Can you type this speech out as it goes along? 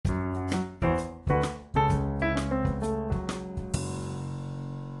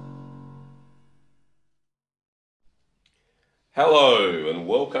Hello and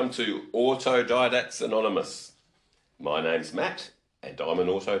welcome to Autodidacts Anonymous. My name's Matt and I'm an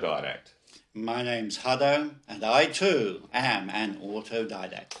autodidact. My name's Hutto and I too am an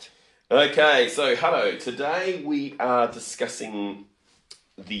autodidact. Okay, so Hutto, today we are discussing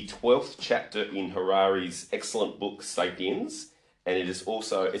the 12th chapter in Harari's excellent book Sapiens, and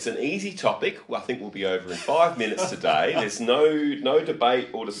it's an easy topic. I think we'll be over in 5 minutes today. There's no debate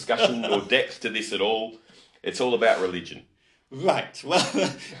or discussion or depth to this at all. It's all about religion. Right,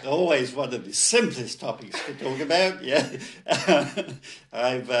 well, always one of the simplest topics to talk about, yeah.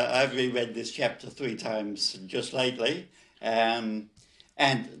 I've reread this chapter 3 times just lately, and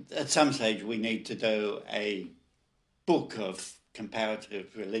at some stage we need to do a book of comparative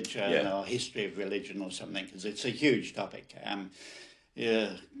religion or history of religion or something, because it's a huge topic.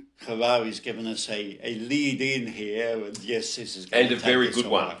 Harari's given us a lead in here, and yes, this is going and to a take very us good a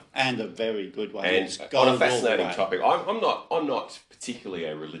one, while. And a very good one, and on a fascinating topic. I'm not particularly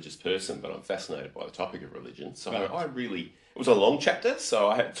a religious person, but I'm fascinated by the topic of religion. So it was a long chapter, so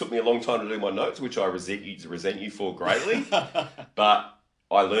it took me a long time to do my notes, which I resent you for greatly. But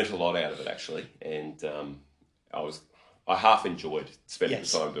I learnt a lot out of it actually, and I half enjoyed spending the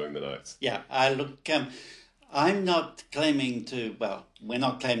time doing the notes. Yeah, I'm not claiming we're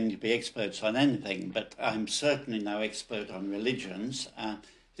not claiming to be experts on anything, but I'm certainly no expert on religions.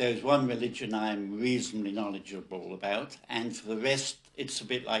 There's one religion I'm reasonably knowledgeable about, and for the rest, it's a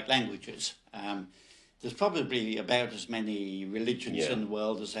bit like languages. There's probably about as many religions in the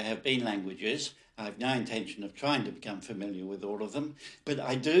world as there have been languages. I have no intention of trying to become familiar with all of them, but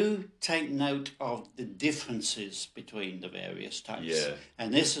I do take note of the differences between the various types. Yeah.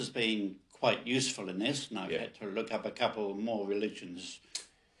 And this has been quite useful in this, and I've had to look up a couple more religions.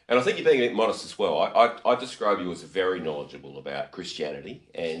 And I think you're being a bit modest as well. I describe you as very knowledgeable about Christianity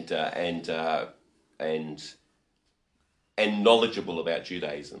and knowledgeable about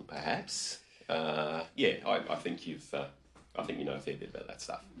Judaism, perhaps. I think you know a fair bit about that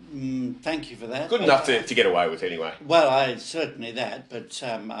stuff. Thank you for that. Good enough to get away with anyway. Well, certainly that, but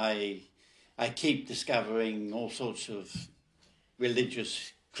I keep discovering all sorts of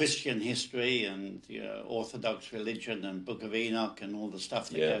religious Christian history and Orthodox religion and Book of Enoch and all the stuff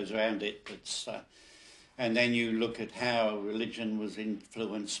that goes around it. And then you look at how religion was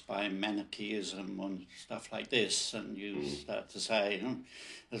influenced by Manichaeism and stuff like this, and you start to say,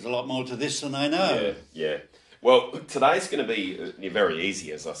 there's a lot more to this than I know. Yeah. Well, today's going to be very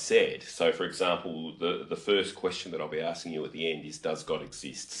easy, as I said. So, for example, the first question that I'll be asking you at the end is, does God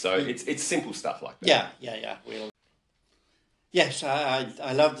exist? So it's simple stuff like that. Yeah. Yes,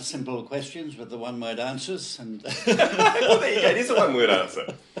 I love the simple questions with the one-word answers. And well, there you go. It is a one-word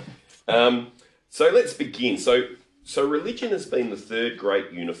answer. So let's begin. So religion has been the third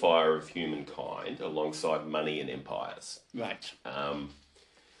great unifier of humankind alongside money and empires. Right.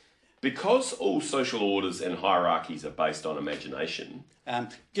 Because all social orders and hierarchies are based on imagination.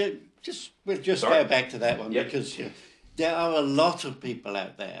 We'll just go back to that one because there are a lot of people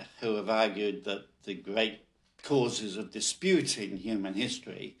out there who have argued that the great causes of dispute in human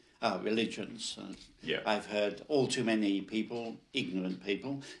history are religions. I've heard all too many people, ignorant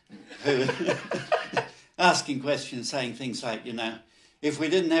people, who asking questions, saying things like, if we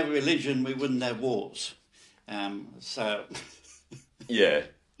didn't have religion, we wouldn't have wars. So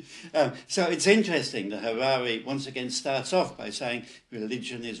it's interesting that Harari once again starts off by saying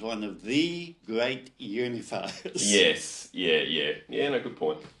religion is one of the great unifiers. Yes, yeah, no, good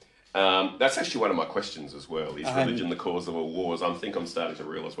point. That's actually one of my questions as well. Is religion the cause of all wars? I think I'm starting to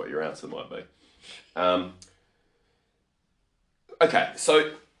realise what your answer might be. Okay,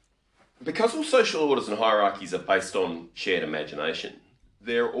 so because all social orders and hierarchies are based on shared imagination,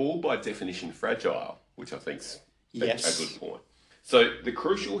 they're all by definition fragile, which I think's a good point. So the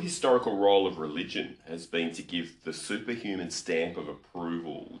crucial historical role of religion has been to give the superhuman stamp of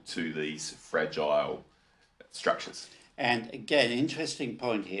approval to these fragile structures. And again, interesting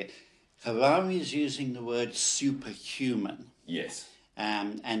point here. Harari is using the word superhuman. Yes.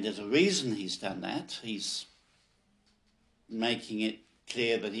 And there's a reason he's done that. He's making it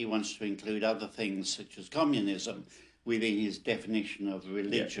clear that he wants to include other things such as communism within his definition of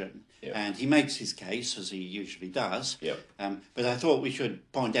religion. Yep. And he makes his case, as he usually does. Yep. But I thought we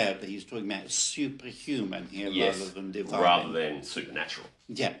should point out that he's talking about superhuman here rather than divine. Rather than supernatural.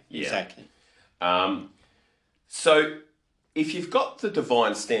 Yeah, exactly. So if you've got the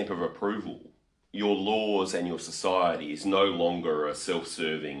divine stamp of approval, your laws and your society is no longer a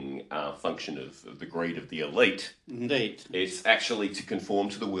self-serving function of the greed of the elite. Indeed. It's actually to conform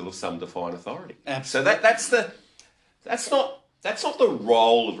to the will of some divine authority. Absolutely. So that's not That's not the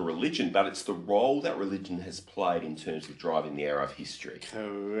role of a religion, but it's the role that religion has played in terms of driving the arrow of history.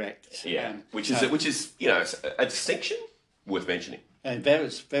 Correct. Yeah, which is it's a distinction worth mentioning. And very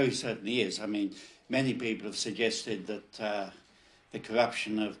certainly is. I mean, many people have suggested that the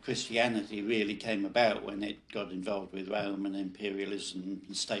corruption of Christianity really came about when it got involved with Rome and imperialism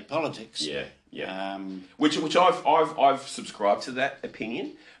and state politics. Yeah, yeah. Which I've subscribed to that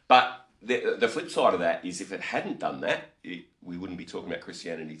opinion, but the flip side of that is if it hadn't done that, we wouldn't be talking about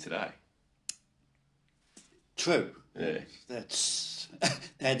Christianity today. True. Yeah.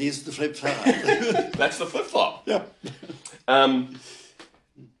 That is the flip side. That's the flip flop. Yeah.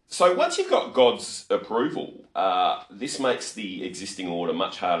 So once you've got God's approval, this makes the existing order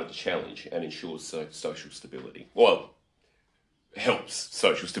much harder to challenge and ensures social stability. Well, helps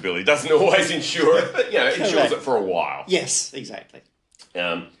social stability. Doesn't always ensure it, but ensures it for a while. Yes, exactly.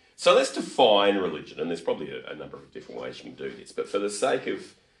 So let's define religion, and there's probably a number of different ways you can do this, but for the sake of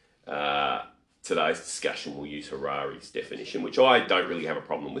today's discussion, we'll use Harari's definition, which I don't really have a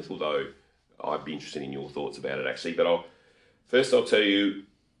problem with, although I'd be interested in your thoughts about it actually. But I'll tell you,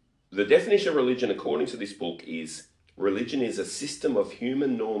 the definition of religion according to this book is religion is a system of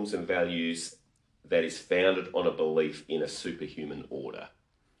human norms and values that is founded on a belief in a superhuman order.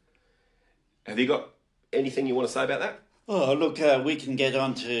 Have you got anything you want to say about that? Oh, look, we can get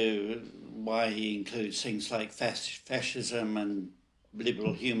on to why he includes things like fascism and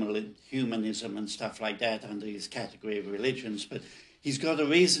liberal humanism and stuff like that under his category of religions, but he's got a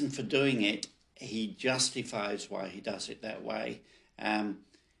reason for doing it. He justifies why he does it that way.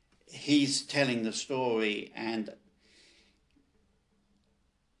 He's telling the story, and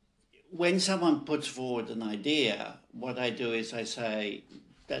when someone puts forward an idea, what I do is I say,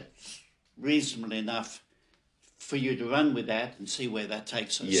 that's reasonable enough for you to run with that and see where that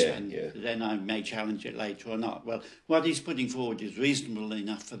takes us. Then I may challenge it later or not. Well, what he's putting forward is reasonable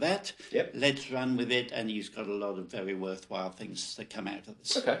enough for that. Yep. Let's run with it, and he's got a lot of very worthwhile things that come out of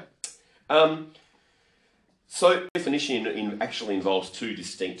this. Okay. So definition actually involves two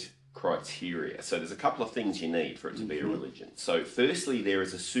distinct criteria. So there's a couple of things you need for it to be a religion. So firstly, there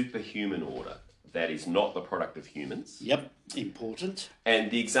is a superhuman order that is not the product of humans. Yep, important.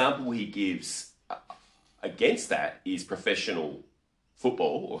 And the example he gives against that is professional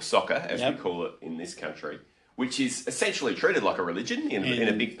football, or soccer, as we call it in this country, which is essentially treated like a religion in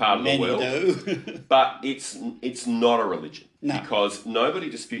a big part of the world. But it's not a religion, because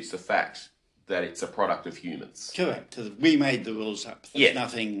nobody disputes the fact that it's a product of humans. Correct. We made the rules up. There's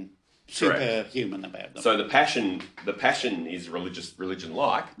nothing superhuman about them. So the passion is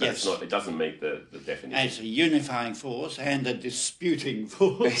religion-like, but it doesn't meet the definition. And it's a unifying force and a disputing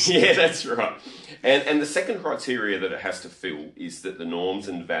force. Yeah, that's right. And the second criteria that it has to fill is that the norms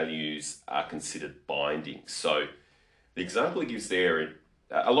and values are considered binding. So the example he gives there,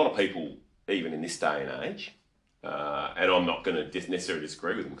 a lot of people, even in this day and age, and I'm not going to necessarily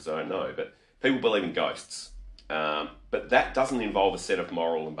disagree with them because I don't know, but people believe in ghosts. But that doesn't involve a set of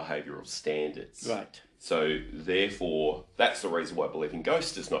moral and behavioural standards. Right. So, therefore, that's the reason why belief in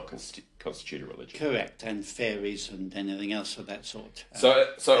ghosts does not constitute a religion. Correct, and fairies and anything else of that sort.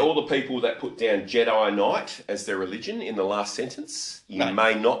 So all the people that put down Jedi Knight as their religion in the last sentence, you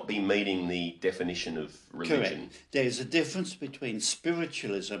may not be meeting the definition of religion. Correct. There's a difference between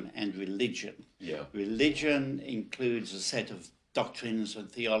spiritualism and religion. Yeah. Religion includes a set of doctrines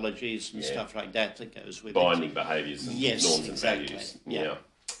and theologies and stuff like that goes with binding behaviours and norms and values. Yeah.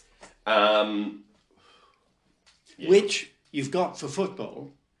 Yeah. Which you've got for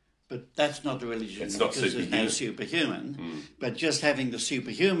football, but that's not a religion because there's no superhuman. But just having the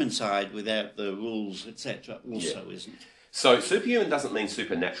superhuman side without the rules, etc., also isn't. So superhuman doesn't mean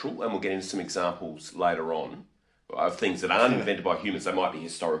supernatural, and we'll get into some examples later on of things that aren't invented by humans. They might be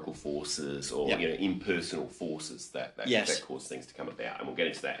historical forces or impersonal forces that cause things to come about, and we'll get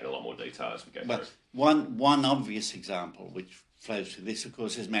into that in a lot more detail as we go through. One obvious example which flows to this, of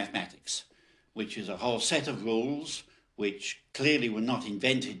course, is mathematics, which is a whole set of rules which clearly were not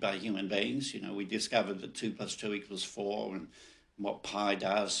invented by human beings. You know, we discovered that 2 + 2 = 4, and what pi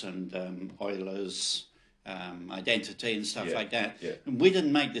does, and Euler's identity and stuff like that. Yeah. And we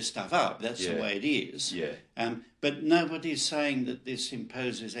didn't make this stuff up. That's the way it is. Yeah. But nobody's saying that this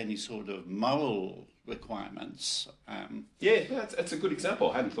imposes any sort of moral requirements. That's a good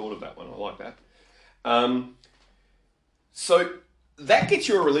example. I hadn't thought of that one. I like that. So that gets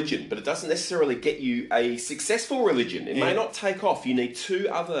you a religion, but it doesn't necessarily get you a successful religion. It may not take off. You need 2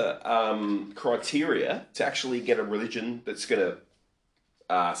 other criteria to actually get a religion that's going to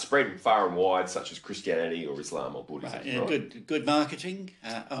spread far and wide, such as Christianity or Islam or Buddhism. Right. Yeah, right? Good marketing.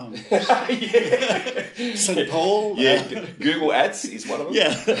 Yeah. St. Paul. Yeah, Google Ads is one of them.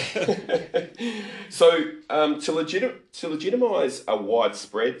 Yeah. So, to legitimise a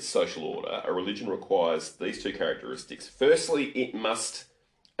widespread social order, a religion requires these two characteristics. Firstly, it must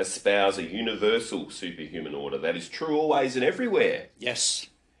espouse a universal superhuman order that is true always and everywhere. Yes.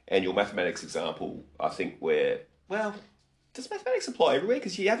 And your mathematics example, I think, well, does mathematics apply everywhere?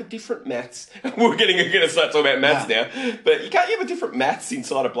 Because you have a different maths. We're going to start talking about maths now. But you have a different maths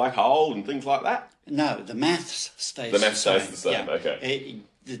inside a black hole and things like that? No, the maths stays the same. The maths stays the same, yeah. Okay.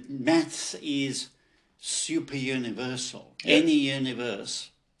 The maths is super universal. Yeah. Any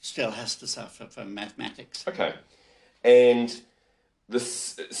universe still has to suffer from mathematics. Okay. And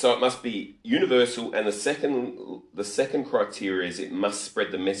so it must be universal, and the second criteria is it must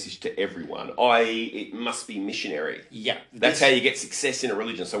spread the message to everyone, i.e. it must be missionary. Yeah. That's how you get success in a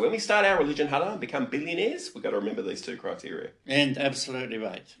religion. So when we start our religion, Hannah, and become billionaires, we've got to remember these two criteria. And absolutely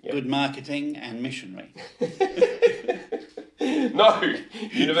right. Yep. Good marketing and missionary. No,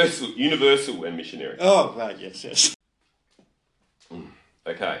 universal and missionary. Oh, right, yes.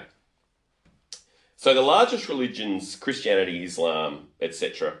 Okay. So the largest religions, Christianity, Islam,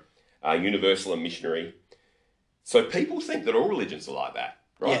 etc., are universal and missionary. So people think that all religions are like that,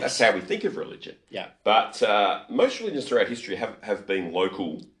 right? Yes. That's how we think of religion. Yeah. But most religions throughout history have been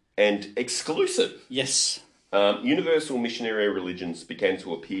local and exclusive. Yes. Universal missionary religions began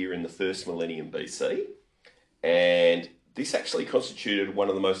to appear in the first millennium BC, and this actually constituted one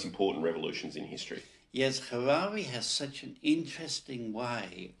of the most important revolutions in history. Yes, Harari has such an interesting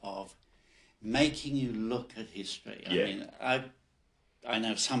way of making you look at history. Yeah. I mean, I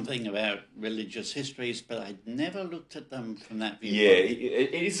know something about religious histories, but I'd never looked at them from that viewpoint. Yeah,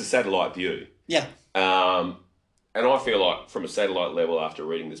 it is a satellite view. Yeah. And I feel like, from a satellite level, after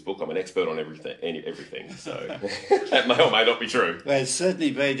reading this book, I'm an expert on everything. So that may or may not be true. Well, it's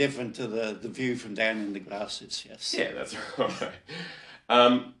certainly very different to the view from down in the grasses, yes. Yeah, that's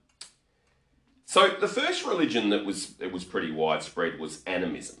right. So the first religion that was pretty widespread was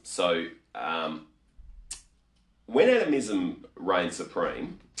animism. So when animism reigned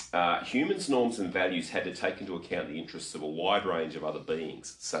supreme, humans' norms and values had to take into account the interests of a wide range of other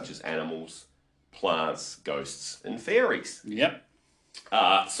beings, such as animals, plants, ghosts, and fairies. Yep.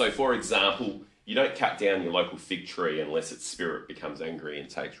 So, for example, you don't cut down your local fig tree unless its spirit becomes angry and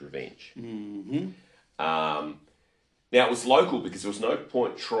takes revenge. Mm-hmm. Now, it was local because there was no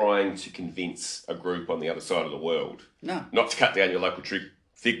point trying to convince a group on the other side of the world not to cut down your local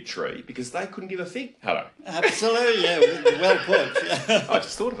fig tree because they couldn't give a fig. Hello. Absolutely, yeah. Well put. I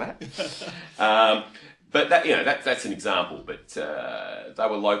just thought of that. But that's an example. But they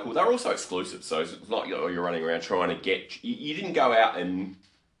were local. They were also exclusive. So it's not you're running around trying to get. You didn't go out and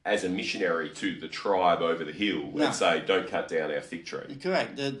as a missionary to the tribe over the hill and say, "Don't cut down our fig tree."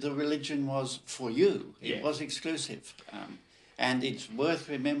 Correct. The religion was for you. It was exclusive, and it's worth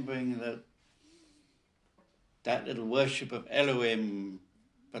remembering that little worship of Elohim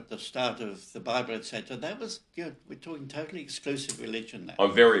at the start of the Bible, etc. That was we're talking totally exclusive religion there.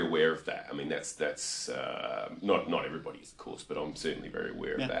 I'm very aware of that. I mean, that's not everybody's, of course, but I'm certainly very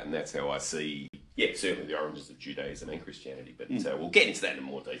aware of that, and that's how I see. Yeah, certainly the origins of Judaism and Christianity, but we'll get into that in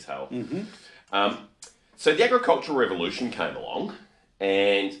more detail. Mm-hmm. So the agricultural revolution came along,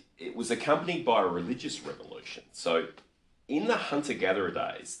 and it was accompanied by a religious revolution. So in the hunter-gatherer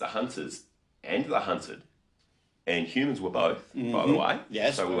days, the hunters and the hunted, and humans were both, by the way.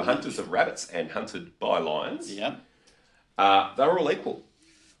 Yes. So we were hunters of rabbits and hunted by lions. Yeah. They were all equal.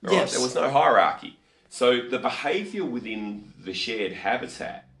 Right? Yes. There was no hierarchy. So the behaviour within the shared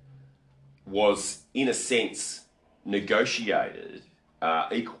habitat was, in a sense, negotiated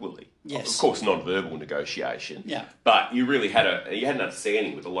equally. Yes. Of course, non-verbal negotiation. Yeah. But you really had an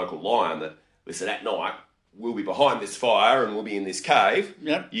understanding with the local lion that, listen, at night, we'll be behind this fire and we'll be in this cave.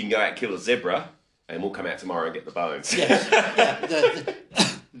 Yeah. You can go out and kill a zebra and we'll come out tomorrow and get the bones. Yes.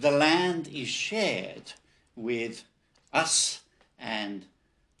 The land is shared with us and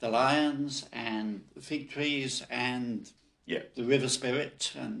the lions and the fig trees and the river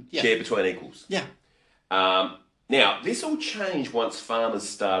spirit. And shared between equals. Yeah. Now, this all changed once farmers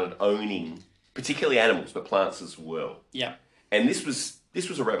started owning, particularly animals, but plants as well. Yeah. And this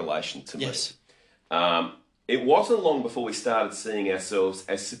was a revelation to me. Yes. It wasn't long before we started seeing ourselves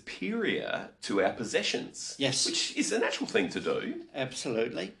as superior to our possessions. Yes. Which is a natural thing to do.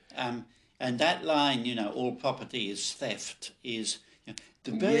 Absolutely. And that line, all property is theft, is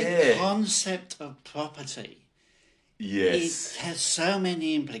the very concept of property Yes. It has so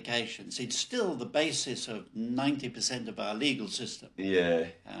many implications. It's still the basis of 90% of our legal system. Yeah.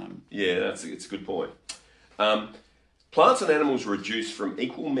 It's a good point. Plants and animals reduce from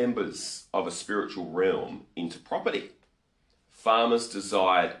equal members of a spiritual realm into property. Farmers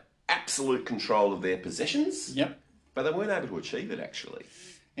desired absolute control of their possessions, Yep. but they weren't able to achieve it, actually.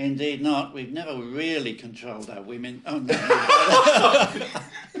 Indeed not. We've never really controlled our women. Oh, no. I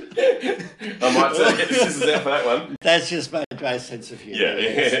might get the scissors out for that one. That's just my dry sense of humour.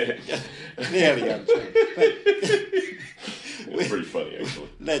 Yeah. Clearly untrue. It's pretty funny, actually.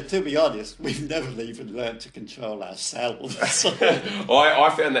 To be honest, we've never even learned to control ourselves. I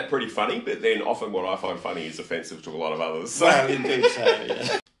found that pretty funny, but then often what I find funny is offensive to a lot of others. So. Well, indeed so,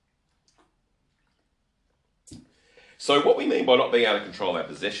 yeah. So what we mean by not being able to control our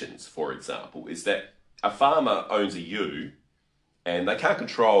possessions, for example, is that a farmer owns a ewe and they can't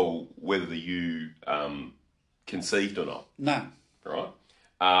control whether the ewe conceived or not. No. Right?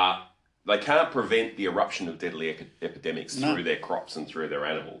 They can't prevent the eruption of deadly epidemics through their crops and through their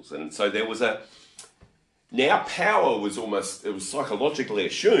animals. And so there was now power was it was psychologically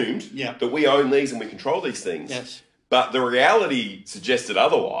assumed that we own these and we control these things. Yes. But the reality suggested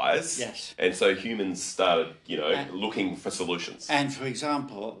otherwise. Yes. And so humans started, looking for solutions. And for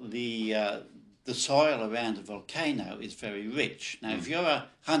example, the soil around a volcano is very rich. Now, if you're a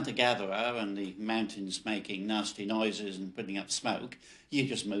hunter-gatherer and the mountain's making nasty noises and putting up smoke, you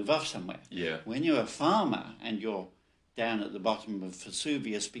just move off somewhere. Yeah. When you're a farmer and you're down at the bottom of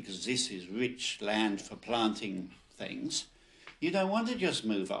Vesuvius because this is rich land for planting things, you don't want to just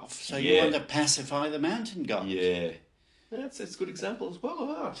move off. So you want to pacify the mountain god. Yeah. That's a good example as well.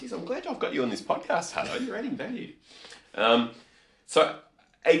 Oh, geez, I'm glad I've got you on this podcast, Hutto. You're adding value. So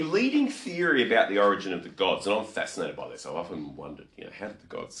a leading theory about the origin of the gods, and I'm fascinated by this. I've often wondered, how did the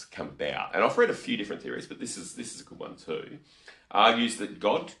gods come about? And I've read a few different theories, but this is a good one too. Argues that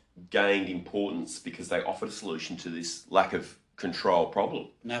God gained importance because they offered a solution to this lack of control problem.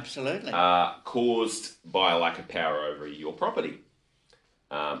 Absolutely. Caused by a lack of power over your property.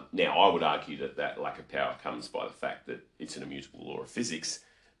 Now, I would argue that lack of power comes by the fact that it's an immutable law of physics,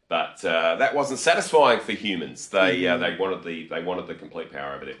 but that wasn't satisfying for humans. They wanted the complete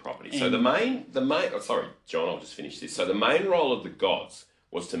power over their property. So the main. Sorry, John, I'll just finish this. So the main role of the gods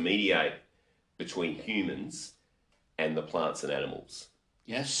was to mediate between humans and the plants and animals.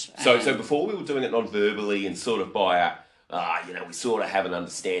 Yes. So before we were doing it non-verbally and sort of by we sort of have an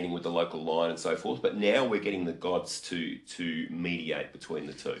understanding with the local line and so forth, but now we're getting the gods to mediate between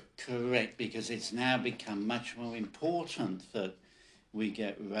the two. Correct, because it's now become much more important that we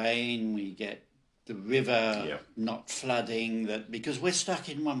get rain, we get the river not flooding, because we're stuck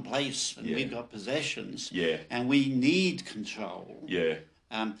in one place and we've got possessions and we need control. Yeah.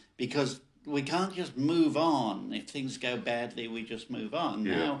 Because we can't just move on. If things go badly, we just move on.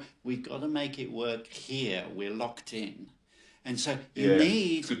 Yeah. Now we've got to make it work here. We're locked in. And so you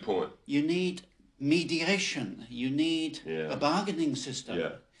need... Good point. You need mediation. You need a bargaining system.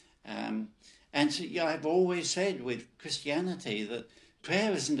 Yeah. And so, I've always said with Christianity that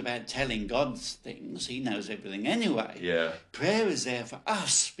prayer isn't about telling God things. He knows everything anyway. Yeah. Prayer is there for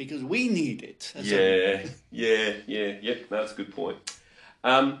us because we need it. That's a good point.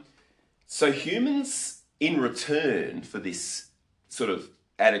 So humans, in return for this sort of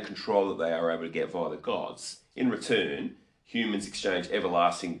added control that they are able to get via the gods, in return, humans exchange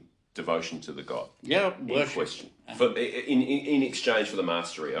everlasting devotion to the god. Yeah, in question. In exchange for the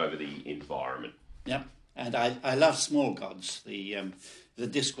mastery over the environment. Yeah, and I love Small Gods, the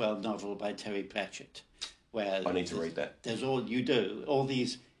Discworld novel by Terry Pratchett, where I need to read that. There's all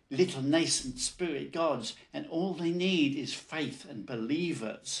these little nascent spirit gods, and all they need is faith and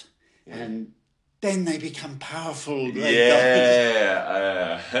believers, and then they become powerful. I've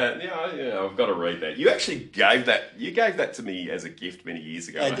got to read that. You actually gave that to me as a gift many years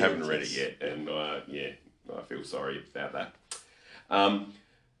ago. I haven't read it yet, and I feel sorry about that.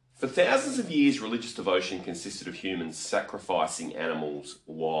 For thousands of years, religious devotion consisted of humans sacrificing animals,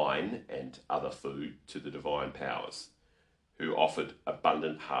 wine, and other food to the divine powers, who offered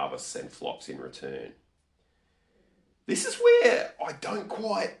abundant harvests and flocks in return. This is where I don't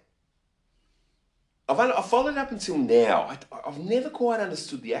quite... I've followed it up until now. I've never quite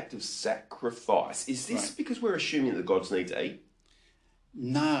understood the act of sacrifice. Is this because we're assuming that the gods need to eat?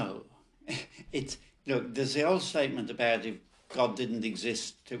 No. Look, there's the old statement about if God didn't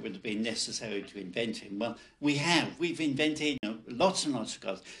exist, it would have been necessary to invent him. Well, we've invented lots and lots of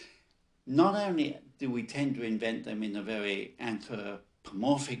gods. Not only do we tend to invent them in a very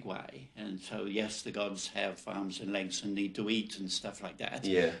anthropomorphic way, and so yes, the gods have arms and legs and need to eat and stuff like that.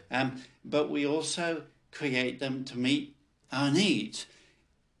 Yeah. But we also create them to meet our needs.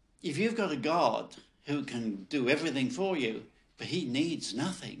 If you've got a God who can do everything for you, but he needs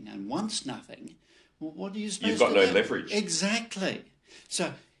nothing and wants nothing, well, what are you supposed to do? You've got no leverage. Exactly.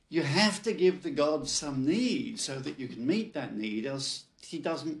 So you have to give the God some need so that you can meet that need, else he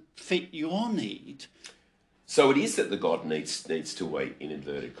doesn't fit your need. So it is that the God needs to eat, in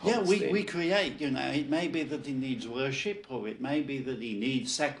inverted commas. Yeah, we create, it may be that he needs worship, or it may be that he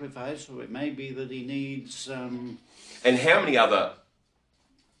needs sacrifice, or it may be that he needs... And how many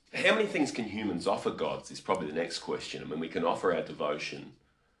things can humans offer gods is probably the next question. I mean, we can offer our devotion,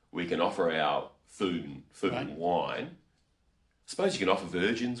 we can offer our food and wine. I suppose you can offer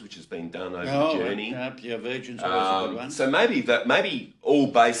virgins, which has been done over the journey. Yeah, virgins are always a good one. So maybe all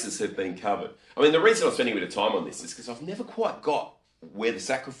bases have been covered. I mean, the reason I'm spending a bit of time on this is because I've never quite got where the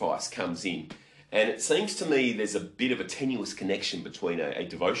sacrifice comes in. And it seems to me there's a bit of a tenuous connection between a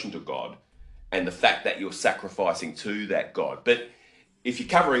devotion to God and the fact that you're sacrificing to that God. But if you're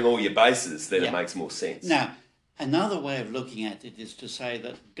covering all your bases, then it makes more sense. Now, another way of looking at it is to say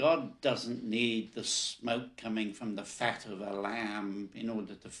that God doesn't need the smoke coming from the fat of a lamb in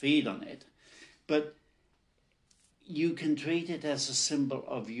order to feed on it, but you can treat it as a symbol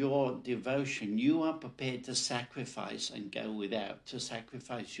of your devotion. You are prepared to sacrifice and go without, to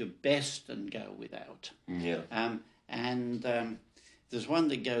sacrifice your best and go without. Yeah. There's one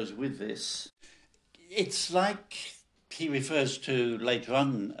that goes with this. It's like he refers to later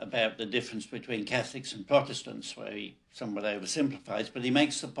on about the difference between Catholics and Protestants, where he somewhat oversimplifies, but he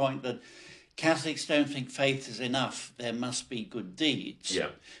makes the point that Catholics don't think faith is enough. There must be good deeds.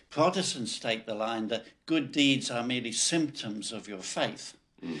 Yeah. Protestants take the line that good deeds are merely symptoms of your faith.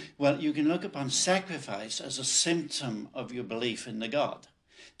 Well, you can look upon sacrifice as a symptom of your belief in the God.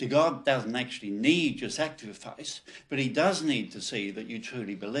 The God doesn't actually need your sacrifice, but he does need to see that you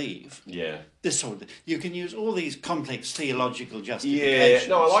truly believe. Yeah. This sort of, you can use all these complex theological justifications. Yeah,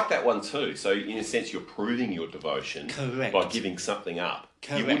 no, I like that one too. So in a sense, you're proving your devotion by giving something up.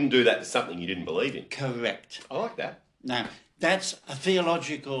 Correct. You wouldn't do that to something you didn't believe in. Correct. I like that. Now, that's a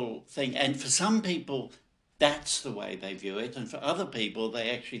theological thing, and for some people, that's the way they view it, and for other people, they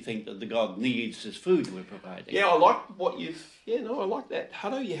actually think that the God needs this food we're providing. Yeah, I like what you've... Yeah, no, I like that.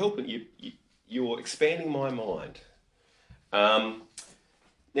 How do you help it? You're expanding my mind.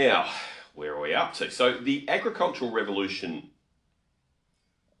 Now, where are we up to? So the agricultural revolution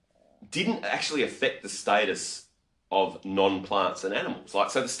didn't actually affect the status of non-plants and animals.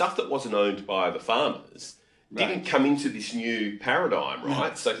 So the stuff that wasn't owned by the farmers didn't come into this new paradigm, right?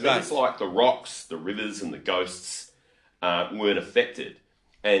 No. So things like the rocks, the rivers, and the ghosts weren't affected.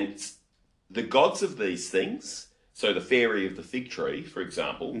 And the gods of these things, so the fairy of the fig tree, for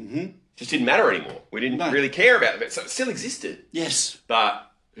example, just didn't matter anymore. We didn't really care about it. So it still existed. Yes. But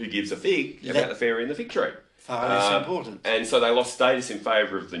who gives a fig about the fairy and the fig tree? Far less important. And so they lost status in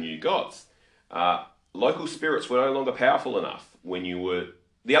favour of the new gods. Local spirits were no longer powerful enough when you were...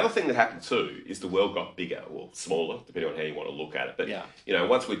 The other thing that happened too is the world got bigger or smaller, depending on how you want to look at it. But,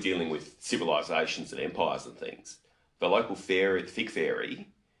 once we're dealing with civilisations and empires and things, the local fairy, the fig fairy,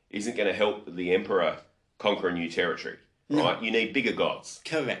 isn't going to help the emperor conquer a new territory, right? No. You need bigger gods.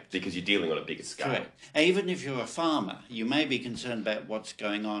 Correct. Because you're dealing on a bigger scale. Correct. Even if you're a farmer, you may be concerned about what's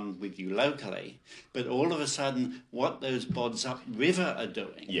going on with you locally, but all of a sudden, what those bods upriver are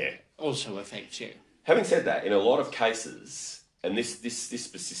doing also affects you. Having said that, in a lot of cases, and this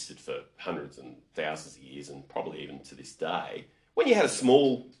persisted for hundreds and thousands of years and probably even to this day, when you had a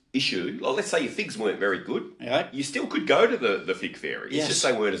small issue, like let's say your figs weren't very good, you still could go to the fig fairy. It's just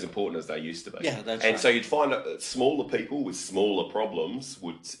they weren't as important as they used to be. Yeah, that's and so you'd find that smaller people with smaller problems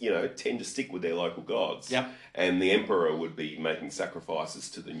would, tend to stick with their local gods. Yeah. And the emperor would be making sacrifices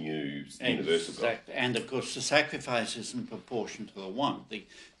to the new universal god. And of course, the sacrifice is in proportion to the want.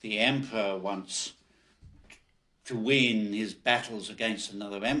 The emperor wants to win his battles against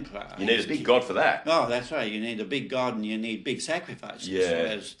another emperor. You need a big god for that. Oh, that's right. You need a big god and you need big sacrifices. Yeah.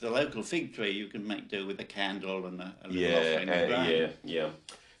 Whereas the local fig tree, you can make do with a candle and a little offering of grain. Yeah.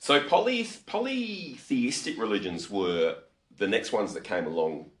 So polytheistic religions were the next ones that came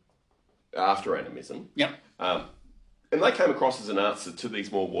along after animism. Yep. And they came across as an answer to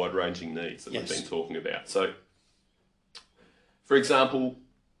these more wide-ranging needs that we've been talking about. So, for example,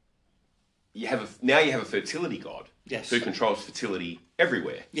 you have a fertility god who controls fertility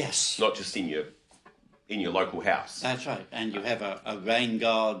everywhere. Yes. Not just in your local house. That's right. And you have a rain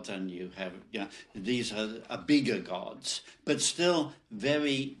god, and you have these are bigger gods, but still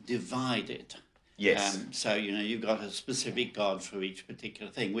very divided. Yes. So you've got a specific god for each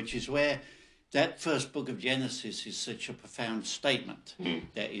particular thing, which is where that first book of Genesis is such a profound statement.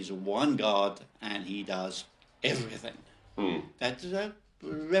 There is one God and he does everything. That's a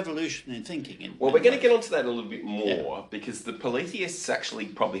revolution in thinking. Well, we're going to get onto that a little bit more because the polytheists actually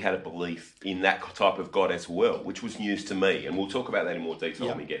probably had a belief in that type of God as well, which was news to me. And we'll talk about that in more detail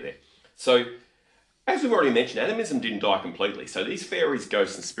when we get there. So, as we've already mentioned, animism didn't die completely. So these fairies,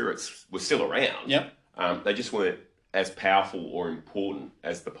 ghosts and spirits were still around. Yep. They just weren't as powerful or important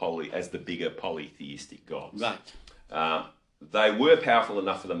as the bigger polytheistic gods. Right. They were powerful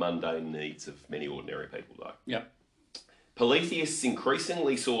enough for the mundane needs of many ordinary people, though. Yep. Polytheists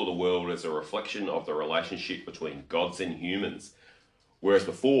increasingly saw the world as a reflection of the relationship between gods and humans, whereas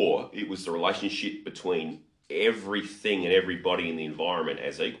before it was the relationship between everything and everybody in the environment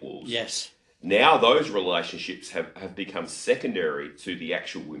as equals. Yes. Now those relationships have become secondary to the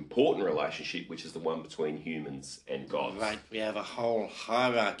actual important relationship, which is the one between humans and gods. Right, we have a whole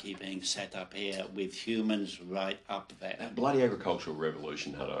hierarchy being set up here with humans right up there. That bloody agricultural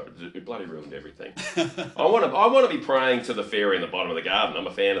revolution, Hutto, it bloody ruined everything. I want to be praying to the fairy in the bottom of the garden. I'm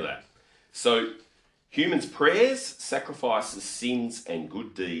a fan of that. So humans' prayers, sacrifices, sins and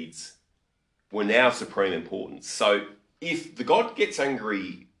good deeds were now of supreme importance. So if the god gets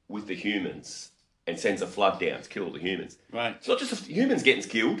angry with the humans and sends a flood down to kill all the humans. Right. It's not just the humans getting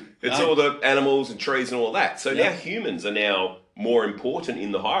killed, it's all the animals and trees and all that. So now humans are now more important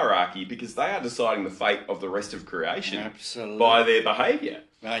in the hierarchy because they are deciding the fate of the rest of creation by their behaviour.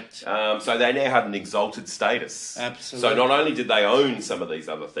 Right. So they now have an exalted status. Absolutely. So not only did they own some of these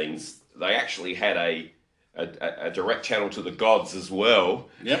other things, they actually had a direct channel to the gods as well.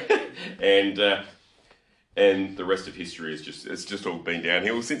 Yep. And the rest of history is just all been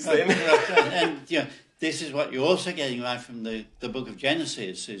downhill since then. And this is what you're also getting right from the book of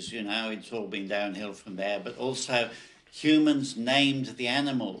Genesis is, it's all been downhill from there, but also humans named the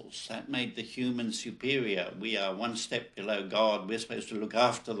animals. That made the humans superior. We are one step below God. We're supposed to look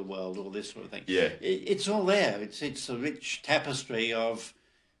after the world, all this sort of thing. Yeah. It's all there. It's a rich tapestry of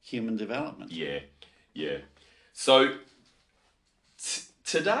human development. Yeah, yeah. So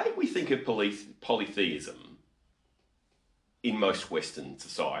today we think of polytheism in most Western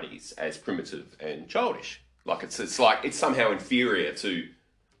societies as primitive and childish. Like it's somehow inferior to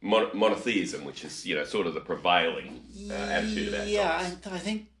monotheism, which is sort of the prevailing attitude about it. Yeah, I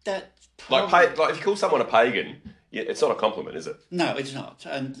think that like if you call someone a pagan, it's not a compliment, is it? No, it's not.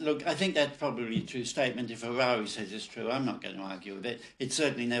 And look, I think that's probably a true statement. If Harari says it's true, I'm not going to argue with it. It's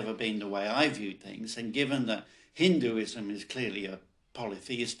certainly never been the way I viewed things. And given that Hinduism is clearly a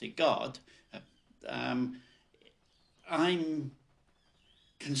polytheistic god, I'm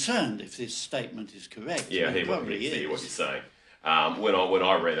concerned if this statement is correct. Yeah, I hear what you're saying. When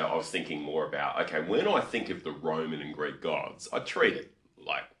I read it, I was thinking more about, okay, when I think of the Roman and Greek gods, I treat it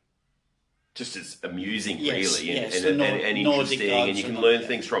like just as amusing, really, and interesting, and you can learn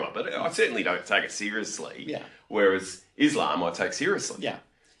things from it. But I certainly don't take it seriously. Yeah. Whereas Islam, I take seriously. Yeah.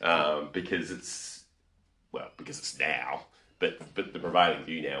 Because it's now, but the prevailing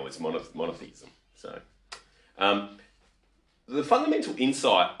view now is monotheism. So. The fundamental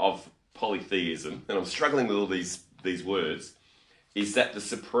insight of polytheism, and I'm struggling with all these words, is that the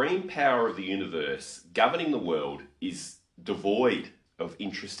supreme power of the universe governing the world is devoid of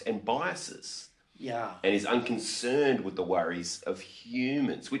interest and biases. Yeah. And is unconcerned with the worries of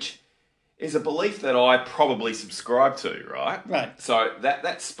humans, which is a belief that I probably subscribe to, right? Right. So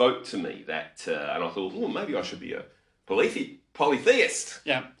that spoke to me, and I thought, maybe I should be a polytheist.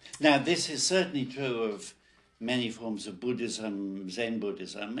 Yeah. Now, this is certainly true of many forms of Buddhism, Zen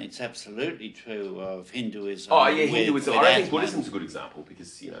Buddhism. It's absolutely true of Hinduism. Oh, yeah, Hinduism. I don't think Buddhism's a good example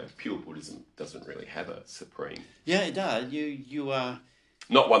because, pure Buddhism doesn't really have a supreme... Yeah, it does. You are...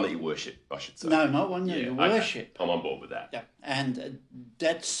 Not one that you worship, I should say. No, not one that you worship. I'm on board with that. Yeah, and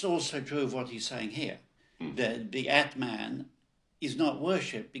that's also true of what he's saying here. The Atman is not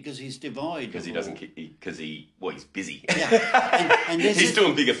worshipped because he's devoid. Because he doesn't. He's busy. Yeah, and he's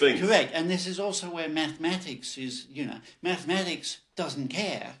doing bigger things. Correct, and this is also where mathematics is. Mathematics doesn't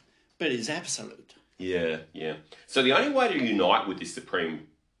care, but is absolute. Yeah, yeah. So the only way to unite with this supreme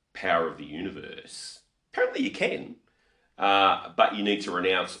power of the universe, apparently you can, but you need to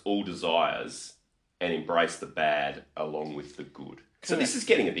renounce all desires and embrace the bad along with the good. So this is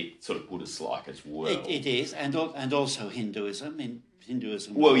getting a bit sort of Buddhist-like as well. It is, and also Hinduism.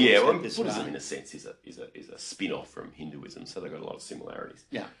 Hinduism. Well, yeah, Buddhism in a sense is a spin-off from Hinduism, so they've got a lot of similarities.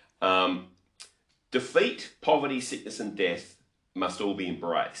 Yeah. Defeat, poverty, sickness, and death must all be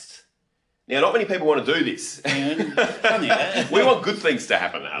embraced. Now, not many people want to do this. Funny, eh? We want good things to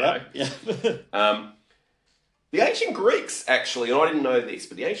happen, Ardo. Yeah. The ancient Greeks, actually, and I didn't know this,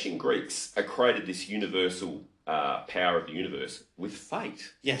 but the ancient Greeks created this universal power of the universe with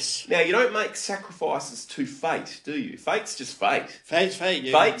fate. Yes. Now, you don't make sacrifices to fate, do you? Fate's just fate. Fate's fate.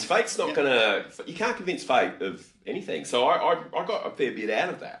 Yeah. Fate's not going to... You can't convince fate of anything. So I got a fair bit out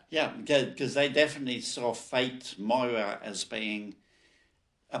of that. Yeah, because they definitely saw fate, Moira, as being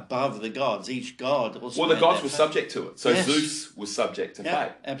above the gods. Each god also... Well, the gods were subject to it. So yes. Zeus was subject to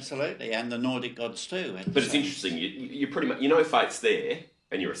fate. Absolutely, and the Nordic gods too. But it's interesting. You pretty much... You know fate's there,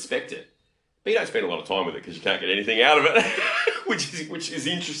 and you respect it. But you don't spend a lot of time with it because you can't get anything out of it, which is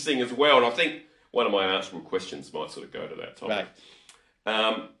interesting as well. And I think one of my answerable questions might sort of go to that topic.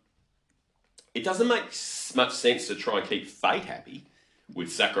 Right. It doesn't make much sense to try and keep fate happy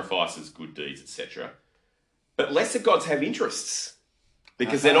with sacrifices, good deeds, etc. But lesser gods have interests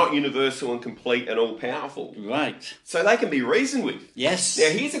because they're not universal and complete and all-powerful. Right. So they can be reasoned with. Yes. Now,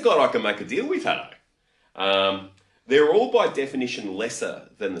 here's a god I can make a deal with, Hutto. They're all by definition lesser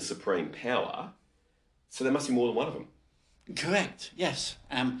than the supreme power, so there must be more than one of them. Correct, yes.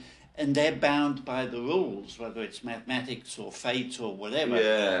 And they're bound by the rules, whether it's mathematics or fate or whatever.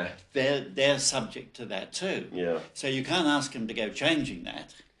 Yeah. They're subject to that too. Yeah. So you can't ask them to go changing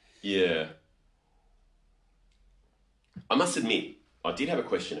that. Yeah. I must admit, I did have a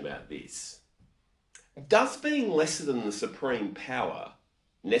question about this. Does being lesser than the supreme power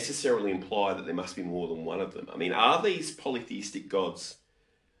necessarily imply that there must be more than one of them? I mean, are these polytheistic gods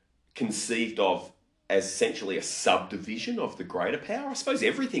conceived of as essentially a subdivision of the greater power? I suppose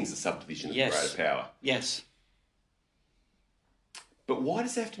everything's a subdivision of the greater power. Yes. But why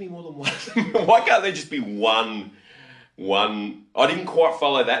does there have to be more than one of them? Why can't there just be one? I didn't quite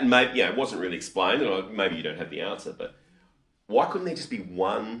follow that, and maybe it wasn't really explained, and maybe you don't have the answer, but why couldn't there just be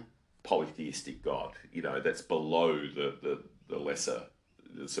one polytheistic god, that's below the lesser,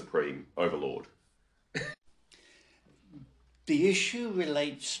 the supreme overlord? The issue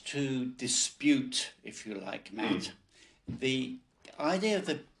relates to dispute, if you like, Matt. The idea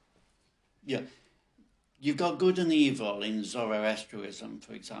of you've got good and evil in Zoroastrianism,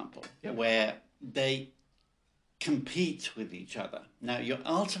 for example, where they compete with each other. Now, your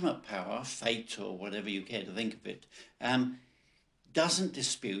ultimate power, fate or whatever you care to think of it, doesn't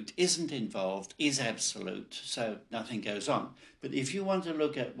dispute, isn't involved, is absolute, so nothing goes on. But if you want to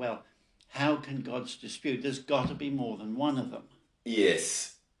look at, how can gods dispute? There's got to be more than one of them.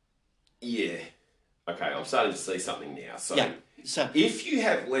 Yes. Yeah. Okay, I'm starting to see something now. So if you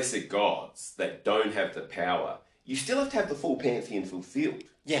have lesser gods that don't have the power, you still have to have the full pantheon fulfilled.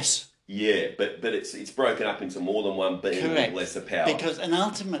 Yes. Yeah, but it's broken up into more than one being with lesser power. Because an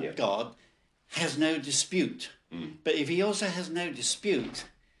ultimate god has no dispute. But if he also has no dispute,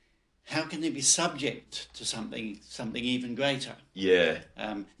 how can he be subject to something even greater? Yeah.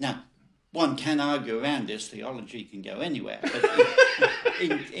 Now, one can argue around this. Theology can go anywhere. But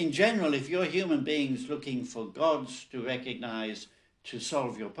in general, if you're human beings looking for gods to recognize to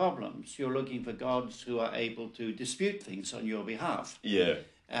solve your problems, you're looking for gods who are able to dispute things on your behalf. Yeah.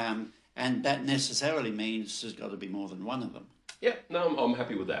 And that necessarily means there's got to be more than one of them. Yeah, no, I'm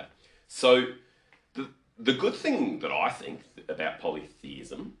happy with that. So the good thing that I think about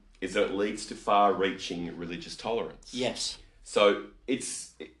polytheism is that it leads to far-reaching religious tolerance. Yes. So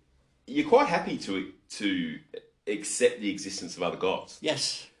you're quite happy to accept the existence of other gods.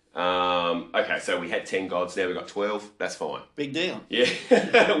 Yes. Okay, so we had 10 gods, now we've got 12. That's fine. Big deal.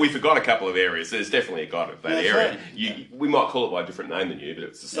 Yeah. We forgot a couple of areas. There's definitely a god of that area. Right. We might call it by a different name than you, but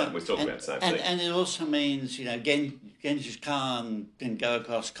it's the same. We're talking about the same thing. And it also means, Genghis Khan can go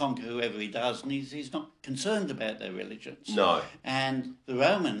across, conquer whoever he does, and he's not concerned about their religions. No. And the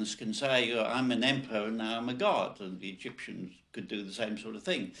Romans can say, I'm an emperor and now I'm a god, and the Egyptians could do the same sort of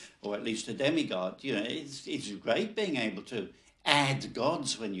thing, or at least a demigod. It's great being able to add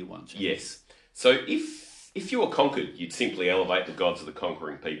gods when you want to. Yes. So if you were conquered, you'd simply elevate the gods of the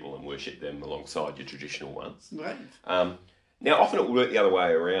conquering people and worship them alongside your traditional ones. Right. Now, often it would work the other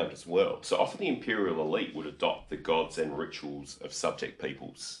way around as well. So often the imperial elite would adopt the gods and rituals of subject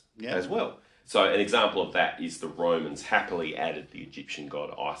peoples as well. So an example of that is the Romans happily added the Egyptian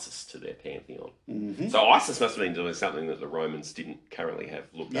god Isis to their pantheon. Mm-hmm. So Isis must have been doing something that the Romans didn't currently have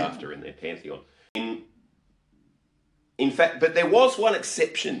looked after in their pantheon. In fact, but there was one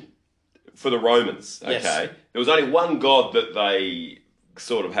exception for the Romans, okay? Yes. There was only one god that they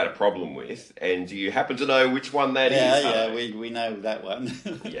sort of had a problem with, and do you happen to know which one that is? Yeah, we know that one.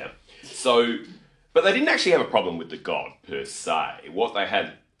 Yeah. So, but they didn't actually have a problem with the god per se. What they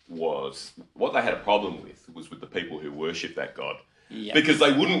had a problem with was with the people who worship that god. because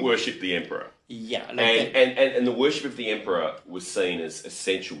they wouldn't worship the emperor. Yeah, and the worship of the emperor was seen as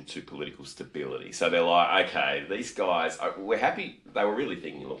essential to political stability. So they're like, okay, these guys, we're happy. They were really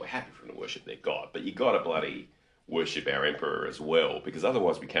thinking, look, we're happy for them to worship their god, but you got to bloody worship our emperor as well, because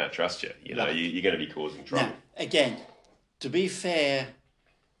otherwise we can't trust you. You know, you're going to be causing trouble. Now, again, to be fair,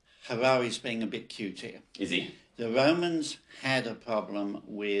 Harari's being a bit cute here. Is he? The Romans had a problem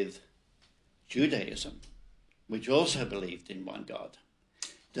with Judaism, which also believed in one God.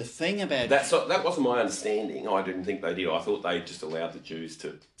 The thing about... That wasn't my understanding. I didn't think they did. I thought they just allowed the Jews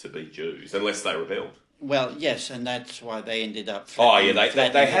to be Jews, unless they rebelled. Well, yes, and that's why they ended up... They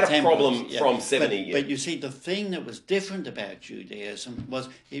had a problem from 70. But you see, the thing that was different about Judaism was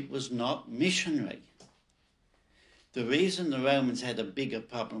it was not missionary. The reason the Romans had a bigger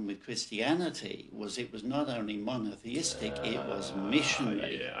problem with Christianity was it was not only monotheistic, it was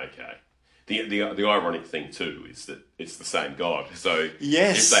missionary. Yeah, okay. The ironic thing too is that it's the same God. So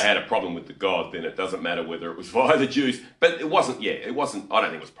yes, if they had a problem with the God, then it doesn't matter whether it was via the Jews. But it wasn't. I don't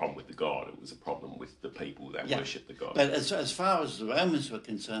think it was a problem with the God. It was a problem with the people that worshipped the God. But as far as the Romans were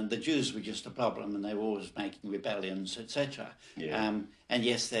concerned, the Jews were just a problem, and they were always making rebellions, etc. Yeah. And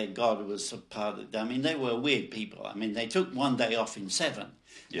yes, their God was a part of. I mean, they were weird people. I mean, they took one day off in 7.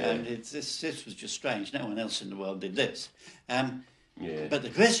 Yeah. And this was just strange. No one else in the world did this. Yeah. But the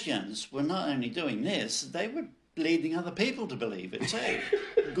Christians were not only doing this, they were leading other people to believe it too.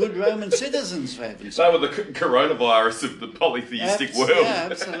 Good Roman citizens, for heaven's sake. They were the coronavirus of the polytheistic world. Yeah,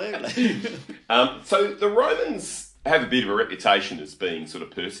 absolutely. So the Romans have a bit of a reputation as being sort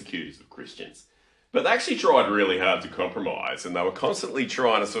of persecutors of Christians. But they actually tried really hard to compromise, and they were constantly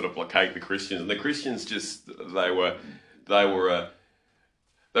trying to sort of placate the Christians. And the Christians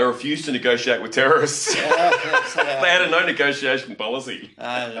they refused to negotiate with terrorists. They had a no negotiation policy.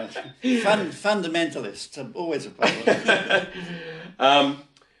 Fundamentalists are always a problem.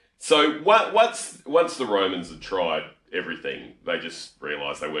 So once the Romans had tried everything, they just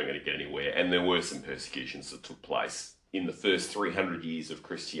realised they weren't going to get anywhere, and there were some persecutions that took place in the first 300 years of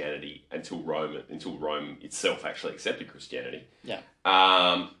Christianity until Rome itself actually accepted Christianity. Yeah.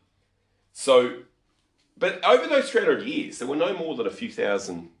 But over those 300 years, there were no more than a few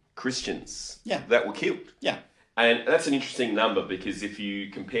thousand Christians that were killed. Yeah. And that's an interesting number, because if you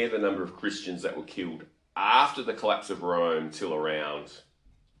compare the number of Christians that were killed after the collapse of Rome till around,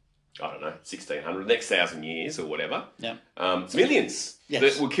 1600, next 1,000 years or whatever, it's millions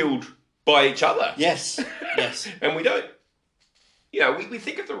that were killed by each other. Yes. And we don't, we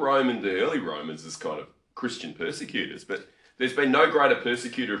think of the early Romans as kind of Christian persecutors, but there's been no greater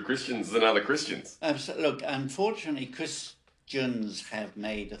persecutor of Christians than other Christians. Look, unfortunately, Christians have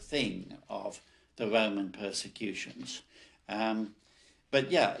made a thing of the Roman persecutions.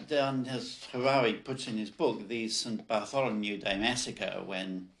 But as Harari puts in his book, the St. Bartholomew Day Massacre,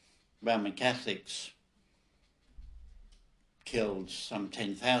 when Roman Catholics killed some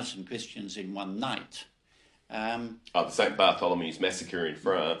 10,000 Christians in one night. The St. Bartholomew's Massacre in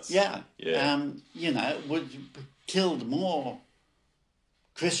France. Yeah. Killed more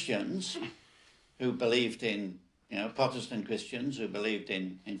Christians who believed in, Protestant Christians who believed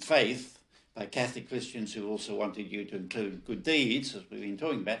in faith, by Catholic Christians who also wanted you to include good deeds, as we've been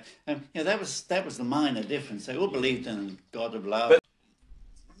talking about. That was the minor difference. They all believed in a God of love.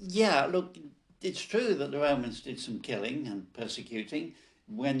 Look, it's true that the Romans did some killing and persecuting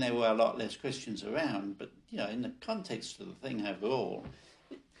when there were a lot less Christians around, but, in the context of the thing overall,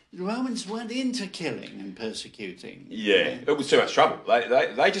 the Romans weren't into killing and persecuting. Yeah, it was too much trouble.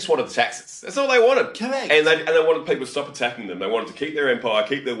 They just wanted the taxes. That's all they wanted. Correct. And they wanted people to stop attacking them. They wanted to keep their empire,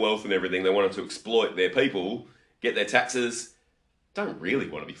 keep their wealth and everything. They wanted to exploit their people, get their taxes. Don't really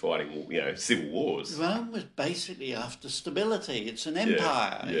want to be fighting, civil wars. Rome was basically after stability. It's an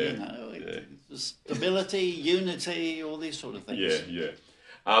empire, Stability, unity, all these sort of things. Yeah.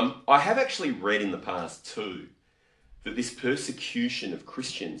 I have actually read in the past too that this persecution of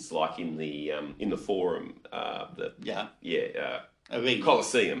Christians, like in the Forum, Arena.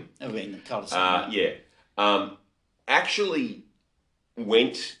 Colosseum, actually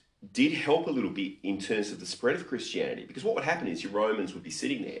did help a little bit in terms of the spread of Christianity, because what would happen is your Romans would be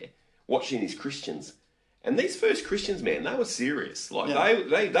sitting there watching these Christians, and these first Christians, man, they were serious.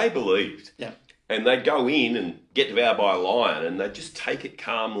 They believed. Yeah. And they'd go in and get devoured by a lion, and they'd just take it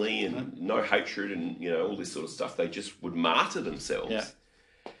calmly and no hatred and, all this sort of stuff. They just would martyr themselves. Yeah.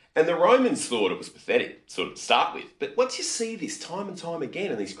 And the Romans thought it was pathetic, sort of to start with. But once you see this time and time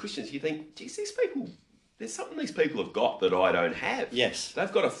again, and these Christians, you think, geez, these people, there's something these people have got that I don't have. Yes.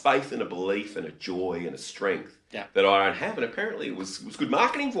 They've got a faith and a belief and a joy and a strength that I don't have. And apparently it was good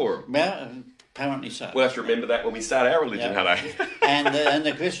marketing for them. Well, Apparently so. We'll have to remember that when we start our religion, Hutto. and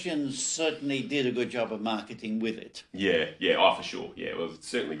the Christians certainly did a good job of marketing with it. Yeah, for sure. Yeah, it was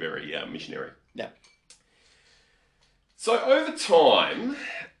certainly very missionary. Yeah. So over time,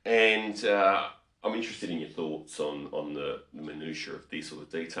 and I'm interested in your thoughts on the minutiae of these sort of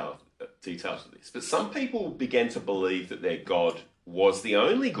details of this, but some people began to believe that their God was the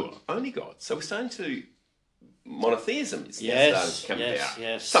only God. So we're starting to... monotheism is starting to come about.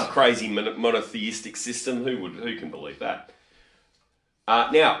 Yes. Some crazy monotheistic system. Who can believe that?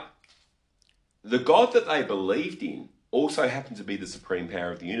 Now, the God that they believed in also happened to be the supreme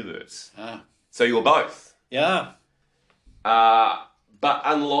power of the universe. So you were both. Yeah. But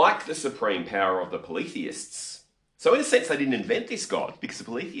unlike the supreme power of the polytheists, so in a sense they didn't invent this God because the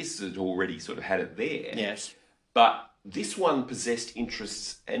polytheists had already sort of had it there. Yes. But this one possessed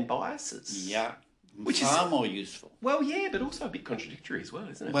interests and biases. Yeah. Which far is more useful. Well, yeah, but also a bit contradictory as well,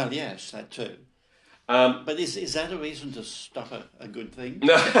 isn't it? Well, yes, that too. But is that a reason to stop a good thing?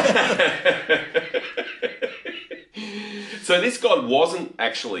 No. So this God wasn't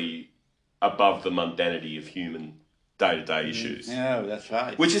actually above the mundanity of human day-to-day issues. No, that's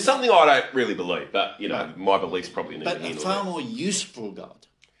right. Which is something I don't really believe, but, my beliefs probably need to handle that. But a far more useful God.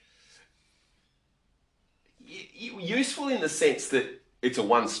 Useful in the sense that it's a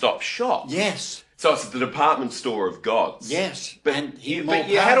one-stop shop. Yes. So it's the department store of gods. Yes. But you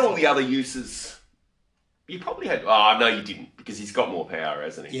had all the other uses. You probably had... Oh, no, you didn't, because he's got more power,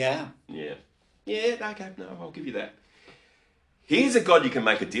 hasn't he? Yeah. Yeah. Yeah, okay, no, I'll give you that. Here's a God you can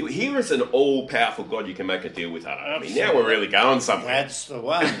make a deal with. Here is an all-powerful God you can make a deal with. I mean, now we're really going somewhere. That's the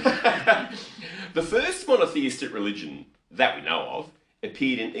one. The first monotheistic religion that we know of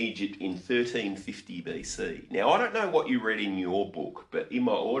appeared in Egypt in 1350 BC. Now, I don't know what you read in your book, but in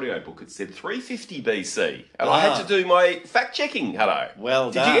my audio book it said 350 BC. And I had to do my fact-checking, Hutto.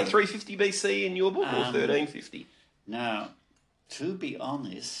 Well done. Did you get 350 BC in your book or 1350? Now, to be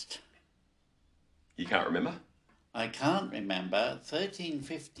honest... You can't remember? I can't remember.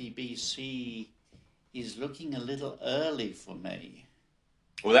 1350 BC is looking a little early for me.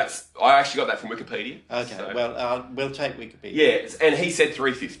 Well, I actually got that from Wikipedia. Okay, so. Well, we'll take Wikipedia. Yeah, and he said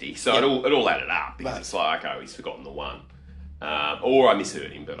 350, so it all added up, because it's like, okay, he's forgotten the one. Or I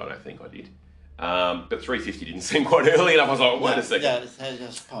misheard him, but I don't think I did. But 350 didn't seem quite early enough. I was like, wait a second. Yeah,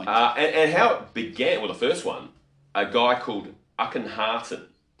 that's the point. And how it began, well, the first one, a guy called Akhenaten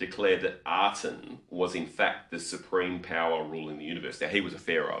declared that Aten was in fact the supreme power ruling the universe. Now, he was a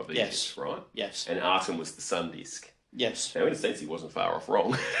pharaoh of Egypt, right? Yes. And Aten was the sun disk. Yes. Now, in a sense, he wasn't far off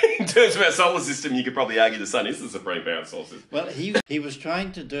wrong. In terms of our solar system, you could probably argue the sun is the supreme power of the solar system. Well, he was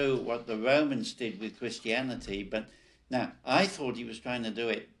trying to do what the Romans did with Christianity, but now, I thought he was trying to do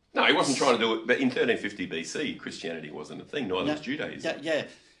it... No, he wasn't trying to do it, but in 1350 BC, Christianity wasn't a thing, neither was Judaism. Yeah.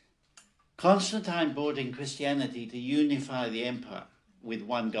 Constantine brought in Christianity to unify the empire with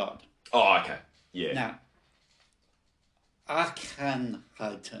one God. Oh, okay. Yeah. Now,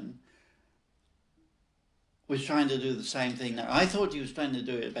 Akhenaten was trying to do the same thing. Now, I thought he was trying to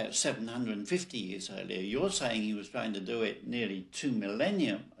do it about 750 years earlier. You're saying he was trying to do it nearly 2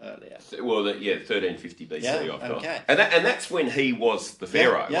 millennium earlier. Well, 1350 BC, yeah, I've got. Okay. And that's when he was the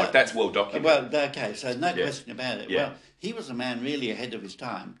pharaoh. Yeah. Like, that's well documented. Well, okay, so no question about it. Yeah. Well, he was a man really ahead of his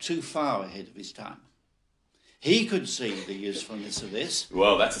time, too far ahead of his time. He could see the usefulness of this.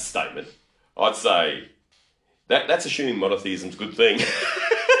 Well, that's a statement. I'd say that's assuming monotheism's a good thing.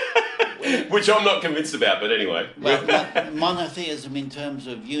 Which I'm not convinced about, but anyway. Well, monotheism in terms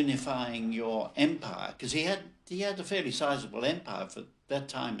of unifying your empire, because he had a fairly sizable empire for that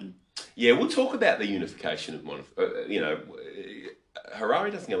time. And yeah, we'll talk about the unification of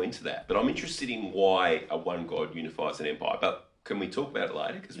Harari doesn't go into that, but I'm interested in why a one God unifies an empire. But can we talk about it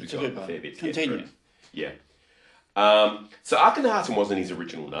later? Because we've got a fair bit to get through. Yeah. So Akhenaten wasn't his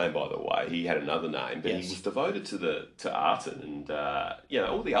original name, by the way. He had another name, but he was devoted to Aten, and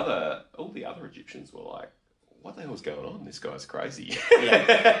all the other Egyptians were like, "What the hell's going on? This guy's crazy."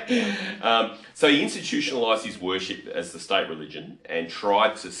 So he institutionalized his worship as the state religion and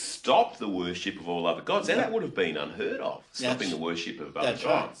tried to stop the worship of all other gods. And that would have been unheard of, stopping the worship of other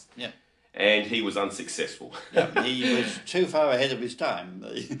gods. Right. Yeah. And he was unsuccessful. He was too far ahead of his time.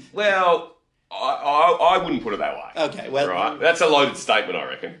 Well, I wouldn't put it that way. Okay, well... Right? That's a loaded statement, I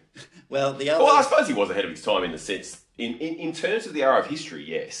reckon. Well, I suppose he was ahead of his time in the sense... In terms of the arrow of history,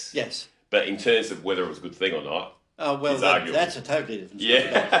 yes. Yes. But in terms of whether it was a good thing or not... Oh, well, that's a totally different story.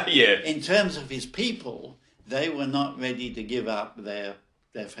 Yeah, yeah. In terms of his people, they were not ready to give up their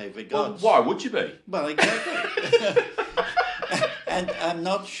favourite gods. Well, why would you be? Well, exactly. And I'm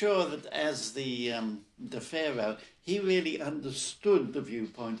not sure that as the Pharaoh, he really understood the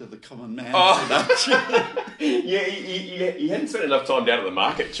viewpoint of the common man. Yeah, he hadn't spent enough time down at the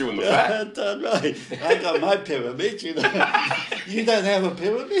market chewing the fat. Right. I got my pyramid, you don't have a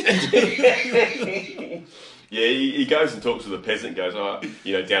pyramid? Yeah, he goes and talks to the peasant, goes,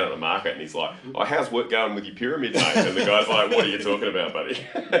 down at the market, and he's like, how's work going with your pyramid, mate? And the guy's like, what are you talking about, buddy?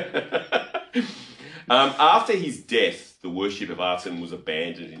 After his death, the worship of Aten was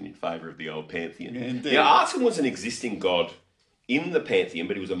abandoned in favour of the old pantheon. Indeed. Now, Aten was an existing god in the pantheon,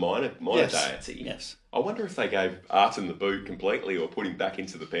 but he was a minor deity. Yes. I wonder if they gave Aten the boot completely or put him back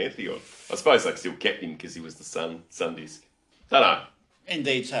into the pantheon. I suppose they still kept him because he was the sun disk. Don't know.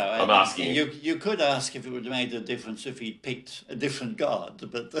 Indeed so. I'm asking you could ask if it would have made a difference if he'd picked a different god,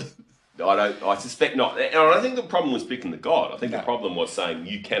 but... I suspect not. And I don't think the problem was picking the god. I think the problem was saying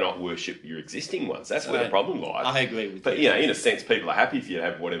you cannot worship your existing ones. That's where the problem lies. I agree with you. But, in a sense, people are happy if you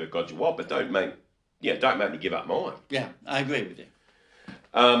have whatever god you want, but don't make me give up mine. Yeah, I agree with you.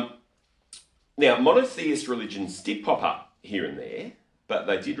 Now, monotheist religions did pop up here and there, but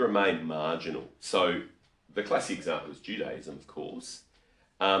they did remain marginal. So the classic example is Judaism, of course.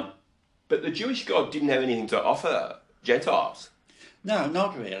 But the Jewish God didn't have anything to offer Gentiles. No,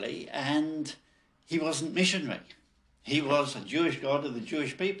 not really. And he wasn't missionary. He was a Jewish God of the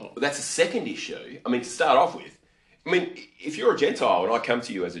Jewish people. But that's a second issue. I mean, to start off with, if you're a Gentile and I come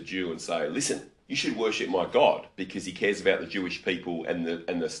to you as a Jew and say, listen, you should worship my God because he cares about the Jewish people and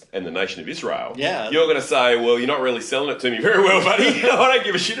the nation of Israel. Yeah. You're going to say, well, you're not really selling it to me very well, buddy. I don't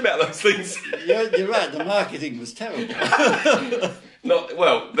give a shit about those things. You're right. The marketing was terrible.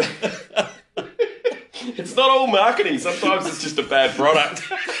 It's not all marketing. Sometimes it's just a bad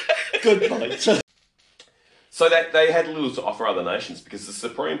product. Good point. So that they had little to offer other nations because the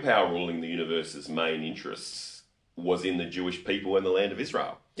supreme power ruling the universe's main interests was in the Jewish people and the land of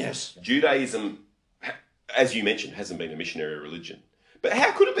Israel. Yes. Judaism, as you mentioned, hasn't been a missionary religion. But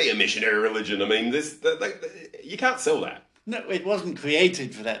how could it be a missionary religion? I mean, you can't sell that. No, it wasn't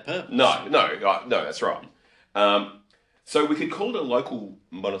created for that purpose. No, that's right. So we could call it a local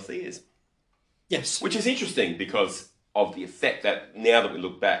monotheism. Yes. Which is interesting because of the effect that now that we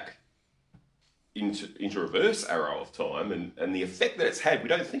look back into reverse arrow of time and the effect that it's had, we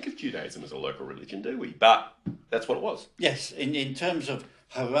don't think of Judaism as a local religion, do we? But that's what it was. Yes, in terms of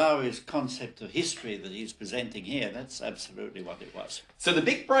Harari's concept of history that he's presenting here, that's absolutely what it was. So the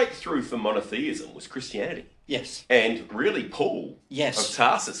big breakthrough for monotheism was Christianity. Yes. And really Paul of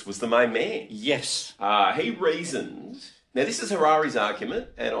Tarsus was the main man. Yes. He reasoned... Now, this is Harari's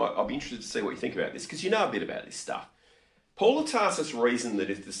argument, and I'll be interested to see what you think about this, because you know a bit about this stuff. Paul of Tarsus reasoned that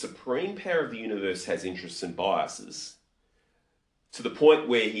if the supreme power of the universe has interests and biases, to the point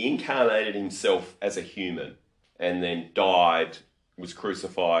where he incarnated himself as a human and then died, was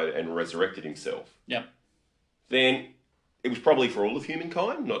crucified and resurrected himself, then it was probably for all of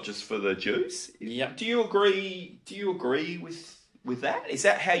humankind, not just for the Jews. Yep. Do you agree with that? Is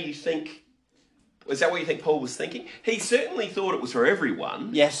that how you think... Is that what you think Paul was thinking? He certainly thought it was for everyone.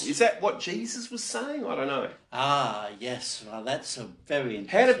 Yes. Is that what Jesus was saying? I don't know. Ah, yes. Well, that's a very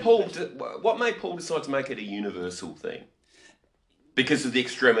interesting what made Paul decide to make it a universal thing? Because of the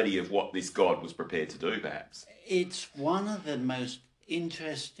extremity of what this God was prepared to do, perhaps. It's one of the most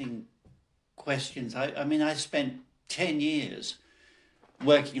interesting questions. I spent 10 years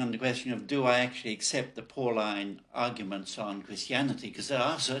working on the question of do I actually accept the Pauline arguments on Christianity, because there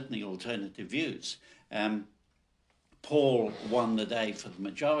are certainly alternative views. Paul won the day for the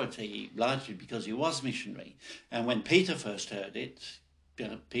majority largely because he was missionary. And when Peter first heard it,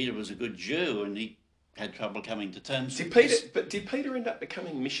 Peter was a good Jew and he had trouble coming to terms with this. But did Peter end up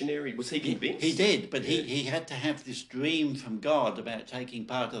becoming missionary? Was he convinced? He did, but he had to have this dream from God about taking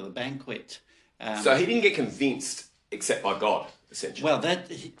part of the banquet. So he didn't get convinced except by God, essentially. Well,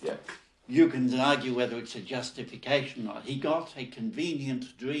 you can argue whether it's a justification or not. He got a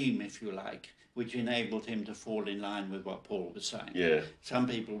convenient dream, if you like, which enabled him to fall in line with what Paul was saying. Yeah. Some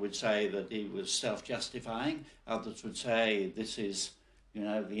people would say that he was self-justifying. Others would say this is,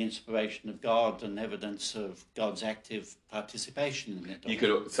 the inspiration of God and evidence of God's active participation in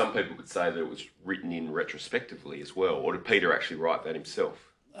it. Some people could say that it was written in retrospectively as well. Or did Peter actually write that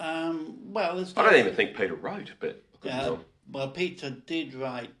himself? I don't even think Peter wrote, but... Well, Peter did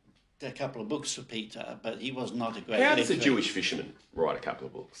write a couple of books for Peter, but he was not a great How does a literary... Jewish fisherman write a couple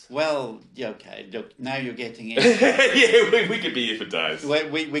of books? Well, okay, look, now you're getting in... Yeah, we could be here for days.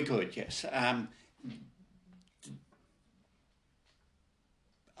 We could, yes.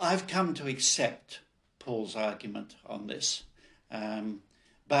 I've come to accept Paul's argument on this.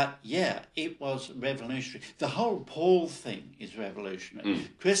 But yeah, it was revolutionary. The whole Paul thing is revolutionary.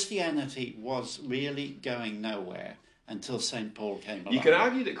 Christianity was really going nowhere until St. Paul came along. You can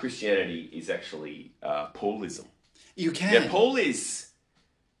argue that Christianity is actually Paulism. You can. Yeah, Paul is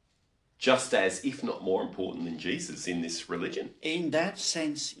just as, if not more important than Jesus in this religion. In that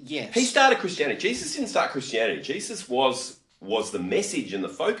sense, yes. He started Christianity. Jesus didn't start Christianity. Jesus was the message and the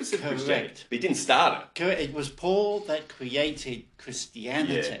focus of Christianity. But he didn't start it. Correct. It was Paul that created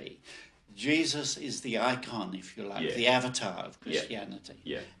Christianity. Yeah. Jesus is the icon, if you like, the avatar of Christianity.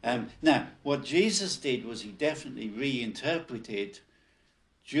 Yeah. Now, what Jesus did was he definitely reinterpreted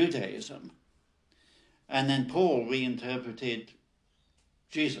Judaism, and then Paul reinterpreted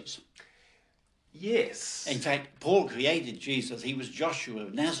Jesus. Yes. In fact, Paul created Jesus. He was Joshua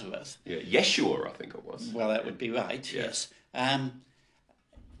of Nazareth. Yeah, Yeshua, I think it was. Well, that would be right, yes. Well,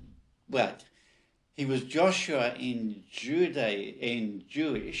 he was Joshua in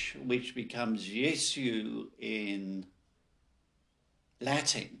Jewish, which becomes Yesu in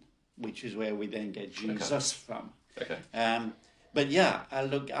Latin, which is where we then get Jesus from. Okay. But yeah,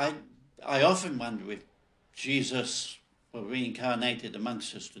 I often wonder if Jesus were reincarnated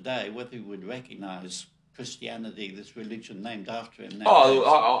amongst us today, whether we would recognise Christianity, this religion named after him.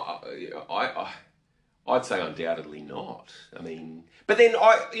 I'd say undoubtedly not. I mean, but then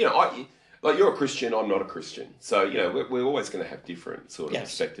like you're a Christian, I'm not a Christian, so we're always going to have different sort of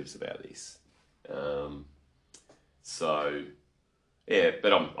perspectives about this. So yeah,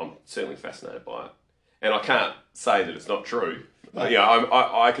 but I'm certainly fascinated by it, and I can't say that it's not true. Right.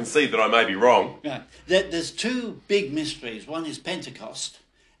 I can see that I may be wrong. Right. There's two big mysteries. One is Pentecost,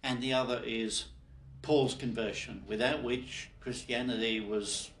 and the other is Paul's conversion, without which Christianity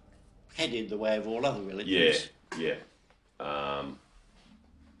was headed the way of all other religions. Yeah.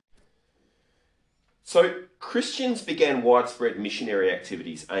 So Christians began widespread missionary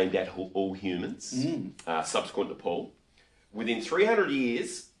activities aimed at all humans, subsequent to Paul. Within 300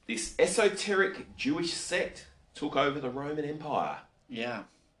 years, this esoteric Jewish sect took over the Roman Empire. Yeah.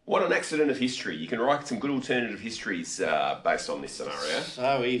 What an accident of history. You can write some good alternative histories based on this scenario.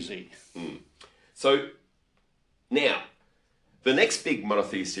 So easy. So, now, the next big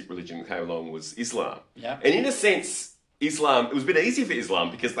monotheistic religion that came along was Islam. Yeah. And in a sense, Islam, it was a bit easier for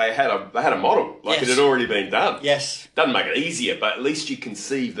Islam because they had a model, like it had already been done. Yes. Doesn't make it easier, but at least you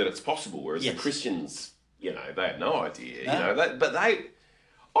conceive that it's possible, whereas the Christians, they had no idea. But I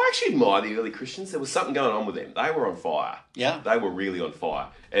actually admire the early Christians. There was something going on with them. They were on fire. Yeah. They were really on fire.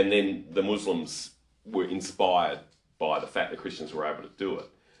 And then the Muslims were inspired by the fact that Christians were able to do it.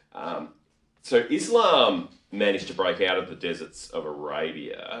 So Islam managed to break out of the deserts of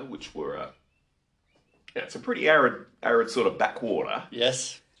Arabia, which were it's a pretty arid sort of backwater.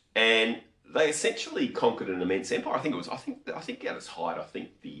 Yes. And they essentially conquered an immense empire. I think at its height,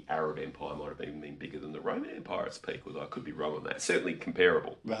 the Arab Empire might have even been bigger than the Roman Empire at its peak. Although I could be wrong on that. Certainly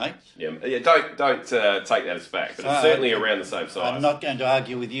comparable. Right. Yeah. Don't take that as fact, but it's certainly around the same size. I'm not going to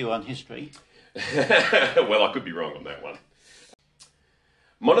argue with you on history. Well, I could be wrong on that one.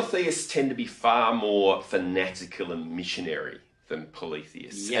 Monotheists tend to be far more fanatical and missionary than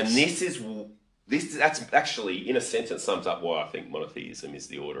polytheists, and that's actually, in a sense, it sums up why I think monotheism is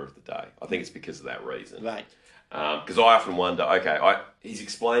the order of the day. I think it's because of that reason. Right. Because I often wonder, he's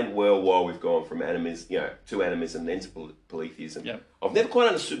explained well why we've gone from animism, to animism, then to polytheism. Yep. I've never quite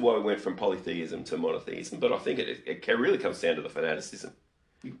understood why we went from polytheism to monotheism, but I think it really comes down to the fanaticism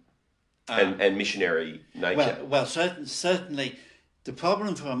and missionary nature. Well, certainly, the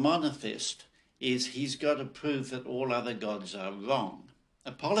problem for a monotheist is he's got to prove that all other gods are wrong.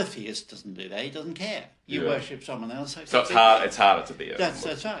 A polytheist doesn't do that. He doesn't care. You worship someone else. So it's harder to be.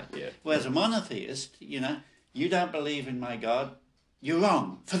 That's right. Yeah. Whereas a monotheist, you don't believe in my God, you're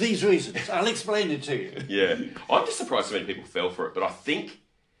wrong for these reasons. I'll explain it to you. Yeah. I'm just surprised so many people fell for it. But I think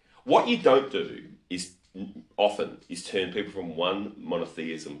what you don't do is turn people from one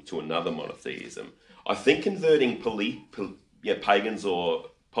monotheism to another monotheism. I think converting pagans or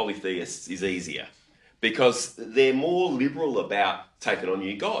polytheists is easier, because they're more liberal about taking on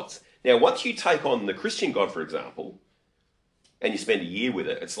new gods. Now, once you take on the Christian God, for example, and you spend a year with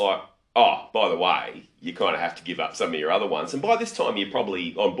it, it's like, oh, by the way, you kind of have to give up some of your other ones. And by this time, you're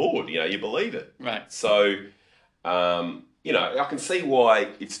probably on board, you believe it. Right. So, I can see why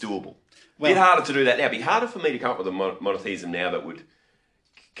it's doable. A bit harder to do that now. It'd be harder for me to come up with a monotheism now that would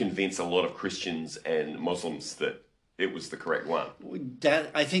convince a lot of Christians and Muslims that it was the correct one.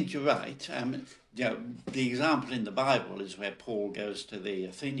 I think you're right. The example in the Bible is where Paul goes to the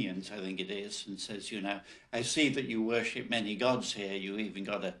Athenians, I think it is, and says, I see that you worship many gods here. You even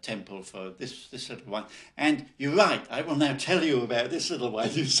got a temple for this little one. And you're right. I will now tell you about this little one,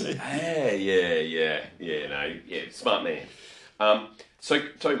 you say. Smart man. So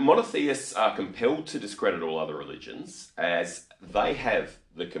monotheists are compelled to discredit all other religions as they have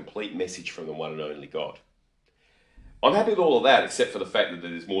the complete message from the one and only God. I'm happy with all of that, except for the fact that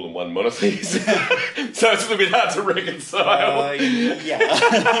there's more than one monotheist. So it's a little bit hard to reconcile.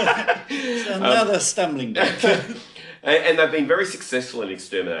 It's another stumbling block. And they've been very successful in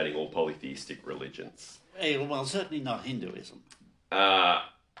exterminating all polytheistic religions. Well, certainly not Hinduism.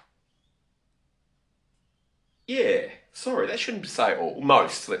 Sorry, that shouldn't say all.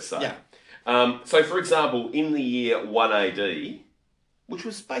 Most, let's say. Yeah. So, for example, in the year 1 AD, which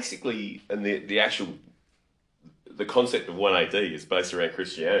was basically, and the concept of 1 AD is based around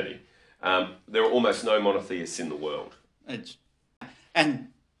Christianity, there are almost no monotheists in the world. And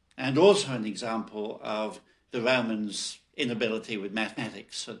also an example of the Romans' inability with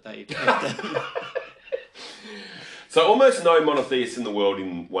mathematics that they... So almost no monotheists in the world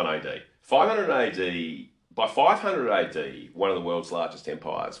in 1 AD. 500 AD... By 500 AD, one of the world's largest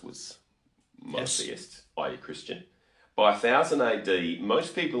empires was monotheist, i.e. Christian. By 1000 AD,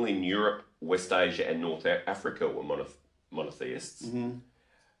 most people in Europe, West Asia and North Africa were monotheists.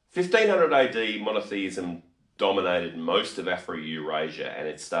 1500 AD, monotheism dominated most of Afro-Eurasia and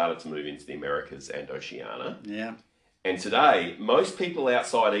it started to move into the Americas and Oceania. Yeah. And today, most people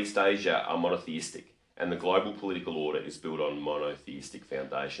outside East Asia are monotheistic and the global political order is built on monotheistic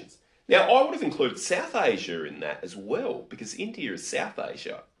foundations. Now, I would have included South Asia in that as well, because India is South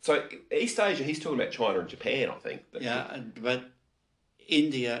Asia. So East Asia, he's talking about China and Japan, I think. But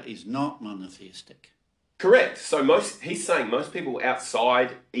India is not monotheistic. Correct. So he's saying most people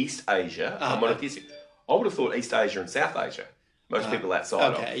outside East Asia are monotheistic. I would have thought East Asia and South Asia. Most people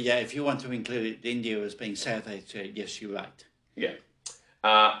outside of. Yeah, if you want to include India as being South Asia, yes, you're right. Yeah.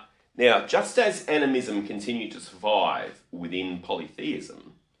 Now, just as animism continued to survive within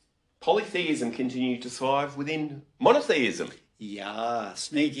polytheism, polytheism continued to survive within monotheism. Yeah,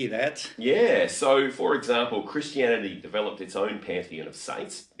 sneaky that. Yeah, so for example, Christianity developed its own pantheon of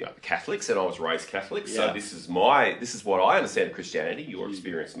saints, the Catholics, and I was raised Catholic, so this is what I understand of Christianity. Your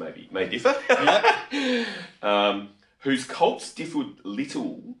experience may differ. Whose cults differed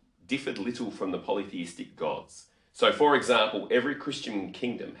little from the polytheistic gods. So for example, every Christian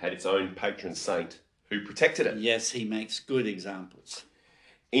kingdom had its own patron saint who protected it. Yes, he makes good examples.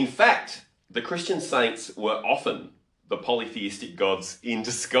 In fact, the Christian saints were often the polytheistic gods in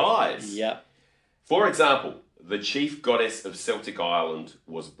disguise. Yeah. For example, the chief goddess of Celtic Ireland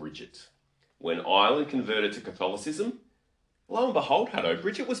was Bridget. When Ireland converted to Catholicism, lo and behold,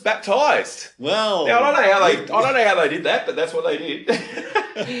 Bridget was baptised. Well, now I don't know how they did that, but that's what they did.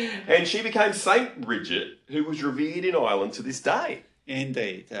 And she became Saint Bridget, who was revered in Ireland to this day.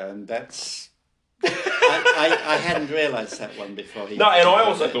 Indeed, that's. I hadn't realised that one before. And I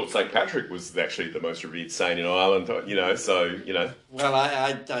also thought St. Patrick was actually the most revered saint in Ireland, Well,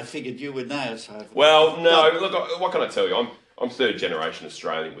 I figured you would know, so... Well, no, look, what can I tell you? I'm third generation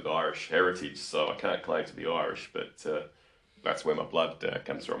Australian with Irish heritage, so I can't claim to be Irish, but that's where my blood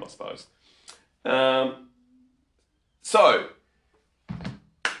comes from, I suppose. So,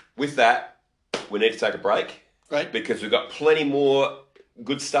 with that, we need to take a break. Right. Because we've got plenty more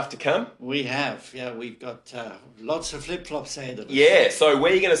good stuff to come. We have, we've got lots of flip-flops ahead of us. Yeah, so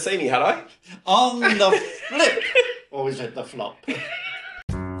where are you going to see me, Hutto? On the flip! Or is it the flop?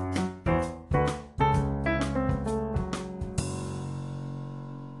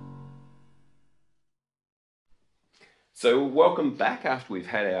 So welcome back after we've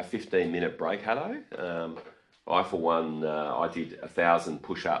had our 15-minute break, Hutto. I, for one, I did 1,000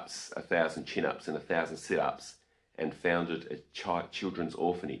 push-ups, 1,000 chin-ups and 1,000 sit-ups and founded a children's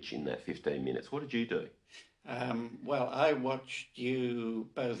orphanage in that 15 minutes. What did you do? Well, I watched you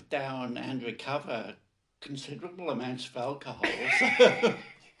both down and recover considerable amounts of alcohol.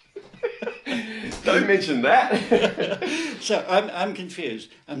 Don't mention that. So I'm confused.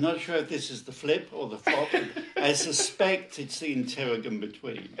 I'm not sure if this is the flip or the flop. I suspect it's the interrogum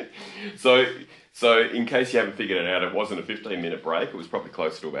between. So in case you haven't figured it out, it wasn't a 15-minute break. It was probably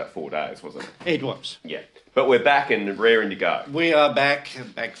closer to about 4 days, wasn't it? It was. Yeah. But we're back and raring to go. We are back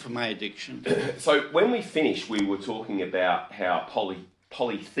for my addiction. So when we finished, we were talking about how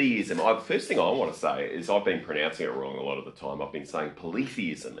polytheism... The first thing I want to say is I've been pronouncing it wrong a lot of the time. I've been saying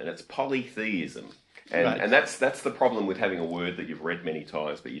polytheism, and it's polytheism. And that's the problem with having a word that you've read many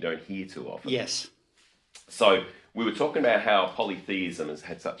times but you don't hear too often. Yes. So we were talking about how polytheism has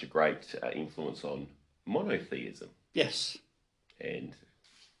had such a great influence on monotheism. Yes. And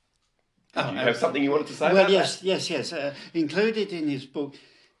did you have something you wanted to say about that? Yes. Included in his book,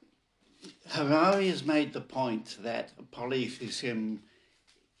 Harari has made the point that polytheism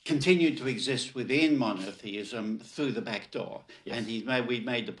continued to exist within monotheism through the back door. Yes. And we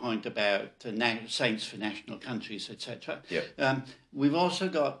made the point about saints for national countries, etc. Yep. We've also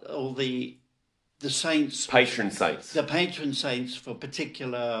got all the saints... Patron saints. The patron saints for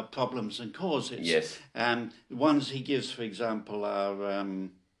particular problems and causes. Yes. The ones he gives, for example, are...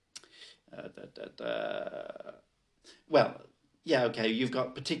 you've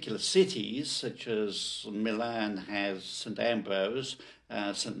got particular cities, such as Milan has St. Ambrose,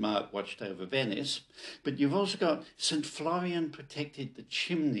 St. Mark watched over Venice, but you've also got St. Florian protected the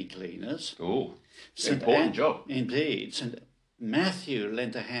chimney cleaners. Oh, important job. Indeed. St. Matthew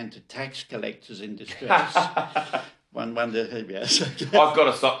lent a hand to tax collectors in distress. One wonder, yes. I've got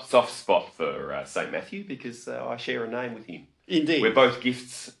a soft spot for St. Matthew because I share a name with him. Indeed. We're both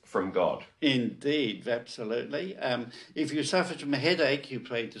gifts from God. Indeed, absolutely. If you suffer from a headache, you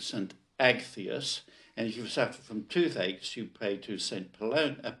pray to St. Agathias, and if you suffer from toothaches, you pray to St.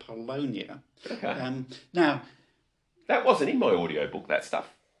 Apollonia. Okay. Now, that wasn't in my audiobook, that stuff.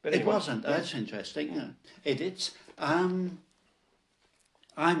 But anyway. It wasn't. Yeah. That's interesting. Edits. I'm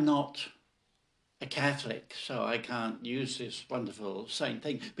not a Catholic, so I can't use this wonderful saint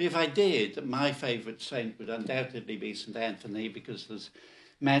thing. But if I did, my favourite saint would undoubtedly be St. Anthony, because as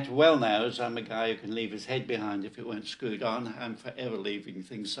Matt well knows, I'm a guy who can leave his head behind if it weren't screwed on. I'm forever leaving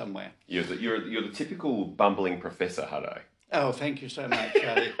things somewhere. You're the typical bumbling professor, Hutto. Oh, thank you so much.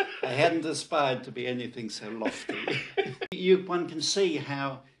 I hadn't aspired to be anything so lofty. One can see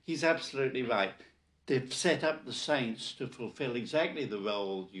how he's absolutely right. They've set up the saints to fulfill exactly the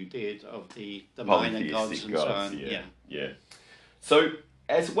role you did of the minor gods and so on. Yeah. So,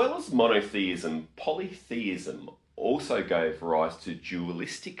 as well as monotheism, polytheism also gave rise to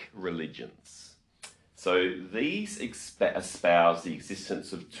dualistic religions. So these espouse the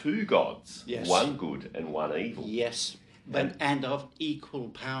existence of two gods, yes. One good and one evil. Yes, and of equal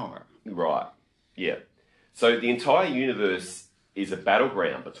power. Right, yeah. So the entire universe is a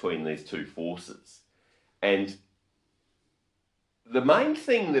battleground between these two forces. And the main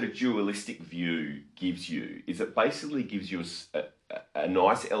thing that a dualistic view gives you is it basically gives you a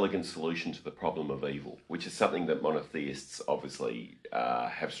nice, elegant solution to the problem of evil, which is something that monotheists obviously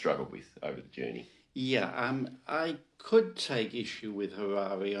have struggled with over the journey. Yeah, I could take issue with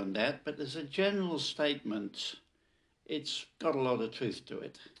Harari on that, but as a general statement, it's got a lot of truth to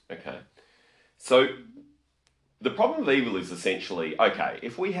it. Okay. So the problem of evil is essentially, okay,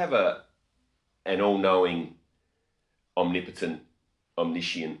 if we have an all-knowing, omnipotent,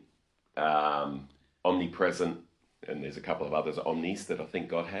 omniscient, omnipresent, and there's a couple of others, omnis, that I think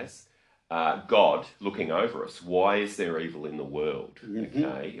God has, God looking over us, why is there evil in the world? Mm-hmm.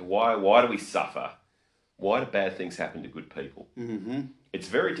 Okay, why do we suffer? Why do bad things happen to good people? Mm-hmm. It's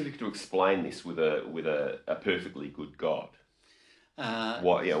very difficult to explain this with a perfectly good God.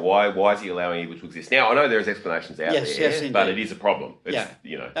 Why is he allowing evil to exist? Now, I know there's explanations out there, but it is a problem.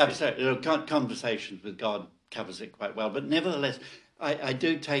 Absolutely. Conversations with God covers it quite well. But nevertheless, I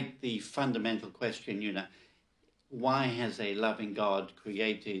do take the fundamental question, why has a loving God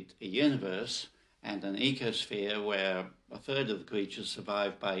created a universe and an ecosphere where a third of the creatures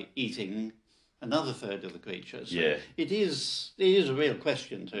survive by eating another third of the creatures? Yeah. It is a real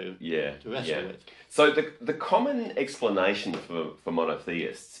question to wrestle with. So the common explanation for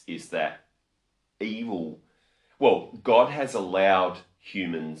monotheists is that God has allowed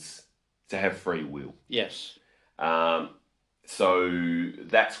humans to have free will. Yes. So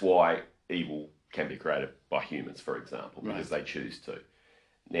that's why evil can be created by humans, for example, because they choose to.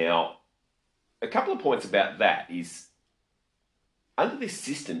 Now, a couple of points about that is, under this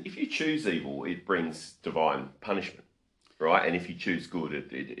system, if you choose evil, it brings divine punishment, right? And if you choose good,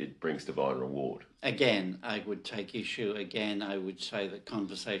 it brings divine reward. Again, I would take issue. Again, I would say that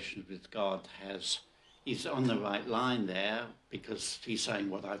conversations with God is on the right line there, because he's saying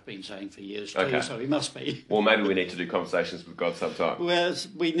what I've been saying for years too, so he must be. Well, maybe we need to do conversations with God sometime. Well,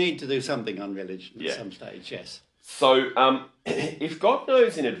 we need to do something on religion at some stage, yes. So, if God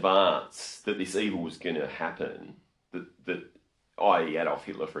knows in advance that this evil was going to happen, that i.e. Adolf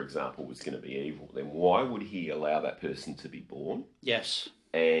Hitler, for example, was going to be evil, then why would he allow that person to be born? Yes.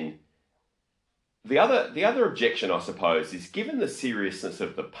 And the other objection, I suppose, is given the seriousness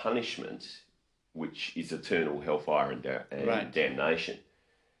of the punishment, which is eternal hellfire and damnation,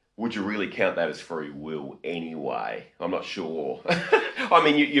 would you really count that as free will anyway? I'm not sure. I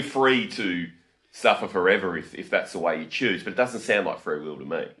mean, you're free to suffer forever if that's the way you choose. But it doesn't sound like free will to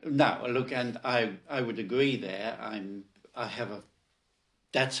me. No, look, and I would agree there.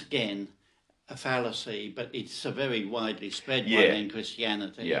 That's again a fallacy, but it's a very widely spread one in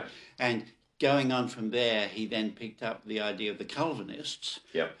Christianity. Yeah. And going on from there, he then picked up the idea of the Calvinists,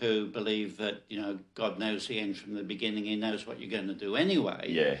 who believe that, God knows the end from the beginning. He knows what you're going to do anyway.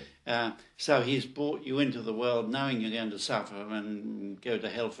 Yeah. So he's brought you into the world knowing you're going to suffer and go to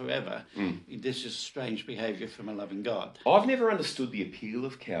hell forever. This is strange behaviour from a loving God. I've never understood the appeal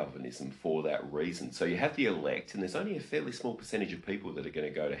of Calvinism for that reason. So you have the elect, and there's only a fairly small percentage of people that are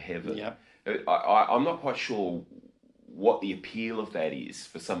going to go to heaven. Yep. I'm not quite sure what the appeal of that is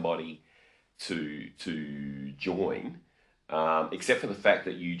for somebody to join, except for the fact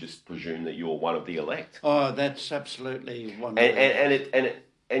that you just presume that you're one of the elect. Oh, that's absolutely wonderful.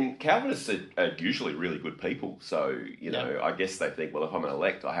 And Calvinists are usually really good people, so I guess they think, well, if I'm an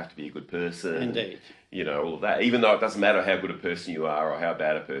elect, I have to be a good person. Indeed. All of that. Even though it doesn't matter how good a person you are or how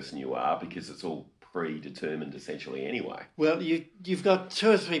bad a person you are, because it's all predetermined essentially anyway. Well, you've got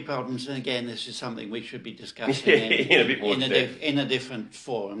two or three problems, and again, this is something we should be discussing in a bit more depth. In a different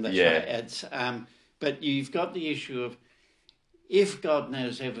forum. That's right. But you've got the issue of, if God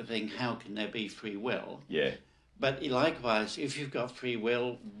knows everything, how can there be free will? Yeah. But likewise, if you've got free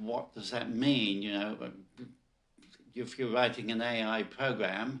will, what does that mean? If you're writing an AI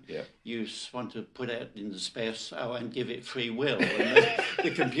program, you want to put it into space and give it free will. And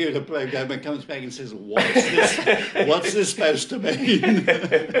the computer programmer comes back and says, what's this supposed to mean?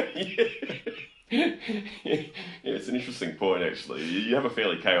 It's an interesting point, actually. You have a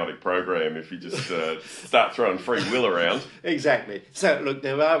fairly chaotic program if you just start throwing free will around. Exactly. So, look,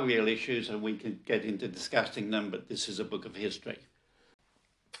 there are real issues, and we can get into discussing them, but this is a book of history.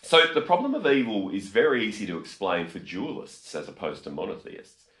 So the problem of evil is very easy to explain for dualists as opposed to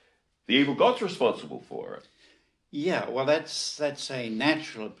monotheists. The evil God's responsible for it. Yeah, well, that's a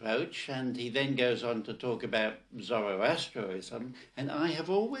natural approach, and he then goes on to talk about Zoroastrianism, and I have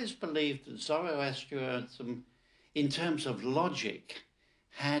always believed that Zoroastrianism, in terms of logic,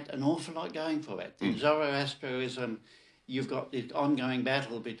 had an awful lot going for it. In Zoroastrianism, you've got this ongoing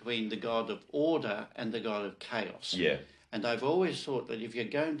battle between the god of order and the god of chaos. Yeah. And I've always thought that if you're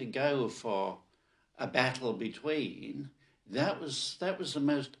going to go for a battle between, that was the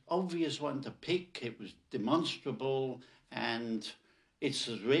most obvious one to pick. It was demonstrable, and it's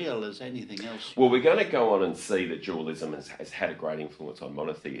as real as anything else. Well, we're going to go on and see that dualism has had a great influence on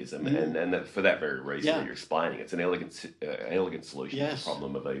monotheism, and that for that very reason that you're explaining, it's an elegant solution to the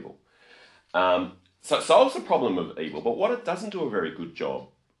problem of evil. So it solves the problem of evil, but what it doesn't do a very good job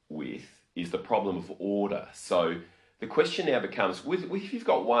with is the problem of order. So the question now becomes, if you've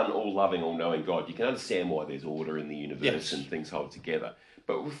got one all-loving, all-knowing God, you can understand why there's order in the universe and things hold together.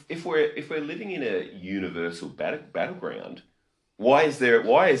 But if we're living in a universal battleground, why is there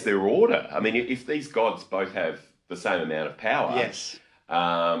order? I mean, if these gods both have the same amount of power,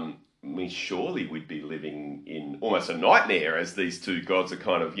 surely we'd be living in almost a nightmare as these two gods are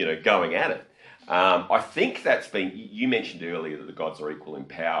kind of going at it. I think you mentioned earlier that the gods are equal in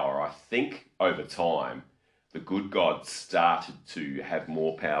power. I think over time, the good god started to have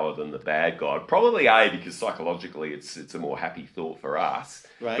more power than the bad god. Probably A, because psychologically it's a more happy thought for us.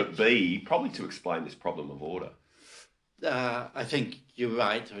 Right. But B, probably to explain this problem of order. I think you're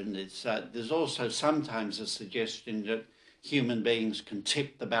right. And there's also sometimes a suggestion that human beings can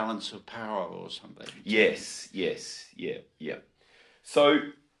tip the balance of power or something. Yes, yeah. So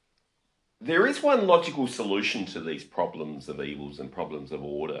there is one logical solution to these problems of evils and problems of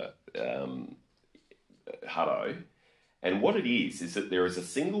order, Hutto, and what it is that there is a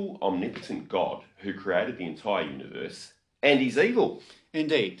single omnipotent God who created the entire universe, and he's evil.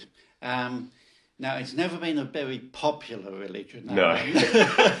 Indeed. Now, it's never been a very popular religion. No.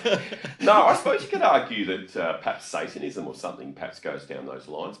 No, I suppose you could argue that perhaps Satanism or something perhaps goes down those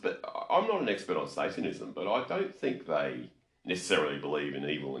lines, but I'm not an expert on Satanism, but I don't think they necessarily believe in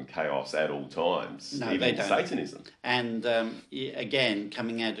evil and chaos at all times, no, even they don't. Satanism. And again,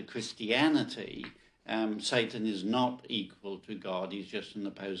 coming out of Christianity, Satan is not equal to God. He's just an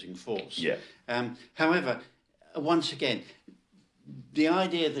opposing force. Yeah. However, once again, the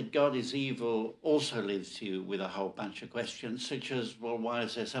idea that God is evil also leaves you with a whole bunch of questions, such as, well, why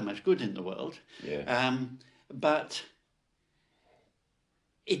is there so much good in the world? Yeah. But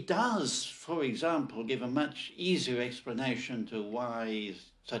it does, for example, give a much easier explanation to why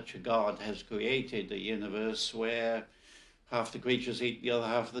such a God has created a universe where half the creatures eat the other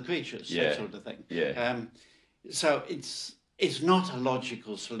half of the creatures, that sort of thing. Yeah. So it's It's not a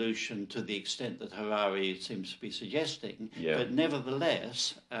logical solution to the extent that Harari seems to be suggesting, but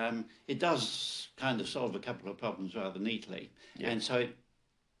nevertheless, it does kind of solve a couple of problems rather neatly. And so it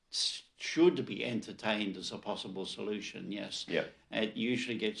should be entertained as a possible solution, yes. It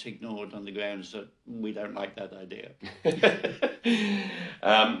usually gets ignored on the grounds that we don't like that idea.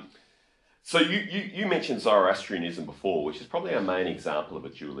 So you mentioned Zoroastrianism before, which is probably our main example of a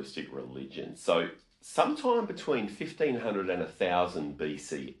dualistic religion. So sometime between 1500 and 1000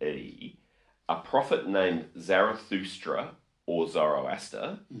 BCE, a prophet named Zarathustra, or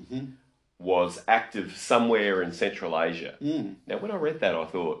Zoroaster, was active somewhere in Central Asia. Now, when I read that, I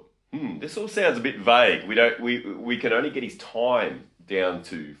thought, this all sounds a bit vague. We can only get his time down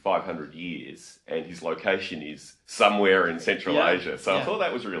to 500 years, and his location is somewhere in Central Asia. So I thought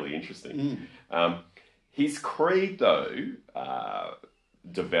that was really interesting. His creed, though,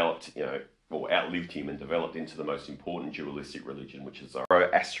 developed, or outlived him and developed into the most important dualistic religion, which is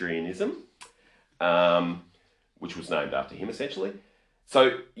Zoroastrianism, which was named after him, essentially.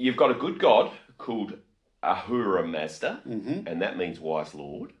 So you've got a good god called Ahura Mazda, and that means wise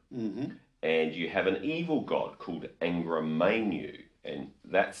lord. And you have an evil god called Angra Mainyu, and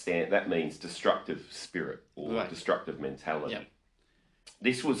that means destructive spirit or destructive mentality.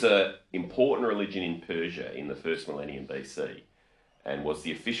 This was an important religion in Persia in the first millennium BC, and was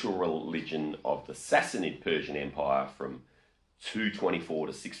the official religion of the Sassanid Persian Empire from 224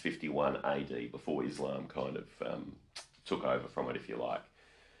 to 651 AD, before Islam kind of took over from it, if you like.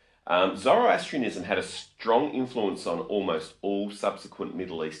 Zoroastrianism had a strong influence on almost all subsequent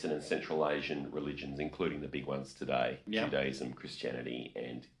Middle Eastern and Central Asian religions, including the big ones today, Judaism, Christianity,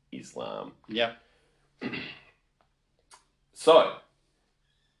 and Islam. So,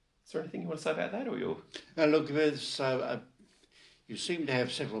 is there anything you want to say about that, or you're... Look, you seem to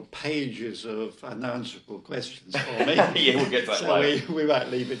have several pages of unanswerable questions for me. We'll get to that later. So we might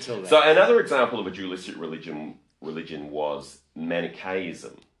leave it till then. So another example of a dualistic religion was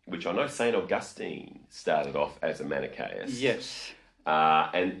Manichaeism, which I know St. Augustine started off as a Manichaeist. Yes.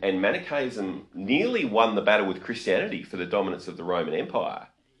 And Manichaeism nearly won the battle with Christianity for the dominance of the Roman Empire.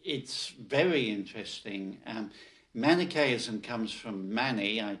 It's very interesting. Manichaeism comes from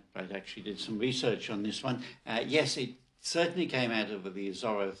Mani. I actually did some research on this one. Yes, it certainly came out of the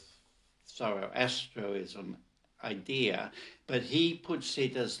Zoroastrianism idea, but he puts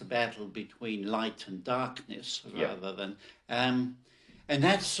it as the battle between light and darkness rather than... and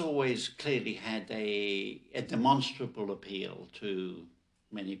that's always clearly had a demonstrable appeal to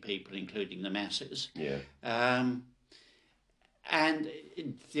many people, including the masses. And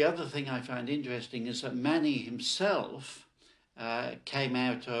the other thing I find interesting is that Mani himself came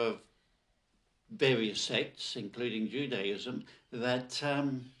out of various sects, including Judaism, that...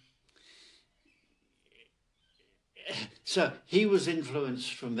 so he was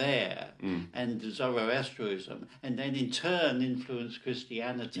influenced from there and Zoroastrianism, and then in turn influenced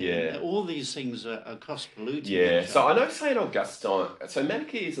Christianity. All these things are cross-polluting. So I know St. Augustine... So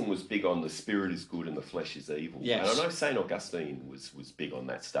Manichaeism was big on the spirit is good and the flesh is evil. And I know St. Augustine was big on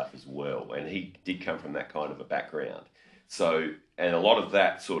that stuff as well, and he did come from that kind of a background. So, and a lot of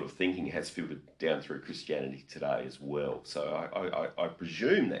that sort of thinking has filtered down through Christianity today as well. So I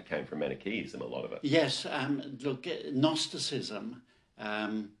presume that came from Manichaeism, a lot of it. Yes, look, Gnosticism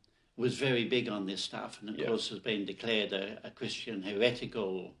was very big on this stuff, and of course has been declared a Christian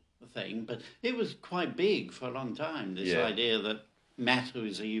heretical thing, but it was quite big for a long time, this idea that matter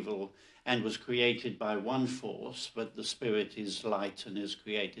is evil and was created by one force, but the spirit is light and is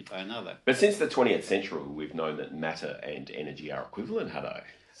created by another. But since the 20th century, we've known that matter and energy are equivalent, Hutto.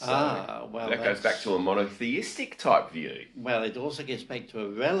 So that goes back to a monotheistic type view. Well, it also gets back to a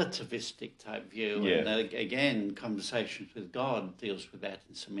relativistic type view. And again, Conversations with God deals with that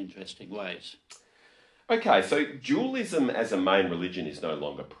in some interesting ways. Okay, so dualism as a main religion is no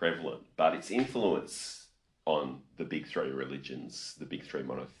longer prevalent, but its influence on the big three religions, the big three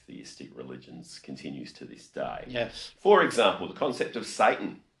monotheistic religions, continues to this day. Yes. For example, the concept of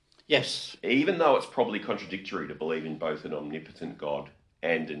Satan. Yes. Even though it's probably contradictory to believe in both an omnipotent God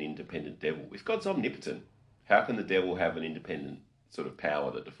and an independent devil. If God's omnipotent, how can the devil have an independent sort of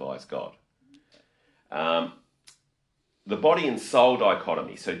power that defies God? The body and soul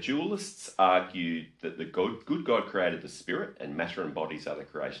dichotomy. So dualists argue that the good God created the spirit, and matter and bodies are the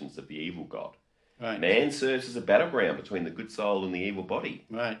creations of the evil God. Right. Man serves as a battleground between the good soul and the evil body.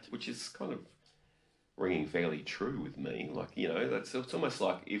 Right. Which is kind of ringing fairly true with me. Like, it's almost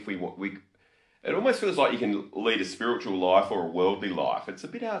like if we it almost feels like you can lead a spiritual life or a worldly life. It's a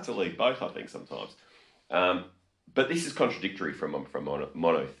bit hard to lead both, I think, sometimes. But this is contradictory from a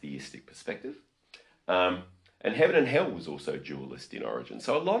monotheistic perspective. And heaven and hell was also dualist in origin.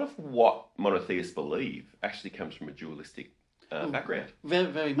 So a lot of what monotheists believe actually comes from a dualistic background.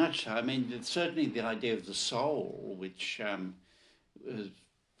 Very, very much so. I mean, it's certainly the idea of the soul, which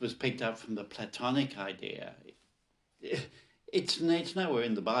was picked up from the Platonic idea. It's nowhere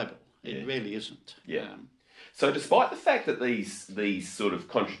in the Bible. It really isn't. Yeah. So despite the fact that these sort of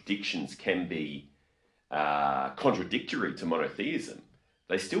contradictions can be contradictory to monotheism,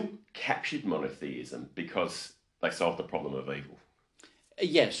 they still captured monotheism because they solved the problem of evil.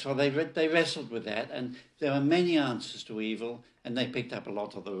 Yes, well, they wrestled with that, and there are many answers to evil, and they picked up a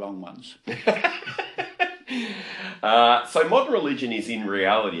lot of the wrong ones. So modern religion is in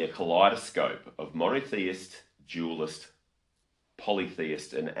reality a kaleidoscope of monotheist, dualist,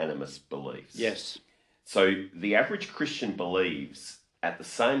 polytheist, and animist beliefs. Yes. So the average Christian believes at the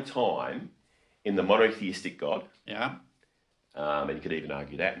same time in the monotheistic God. Yeah. And you could even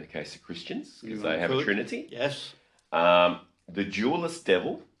argue that in the case of Christians, because they have a trinity. Yes. The dualist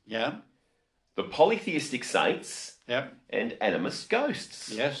devil. Yeah. The polytheistic saints. Yeah. And animist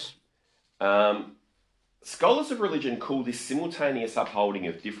ghosts. Yes. Scholars of religion call this simultaneous upholding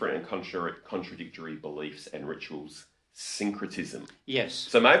of different and contradictory beliefs and rituals syncretism. Yes.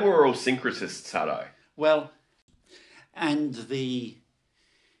 So maybe we're all syncretists, Hutto. Well, and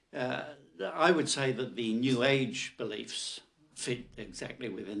I would say that the New Age beliefs fit exactly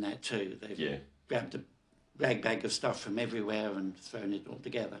within that too. They've grabbed a rag bag of stuff from everywhere and thrown it all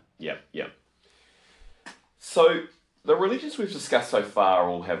together. Yeah. So the religions we've discussed so far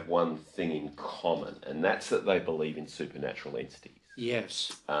all have one thing in common, and that's that they believe in supernatural entities.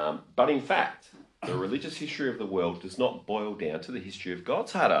 Yes. But in fact, the religious history of the world does not boil down to the history of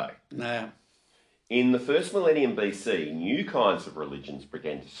God's Hutto. No. In the first millennium BC, new kinds of religions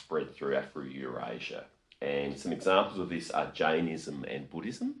began to spread through Afro-Eurasia. And some examples of this are Jainism and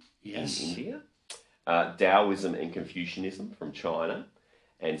Buddhism in India, Taoism and Confucianism from China,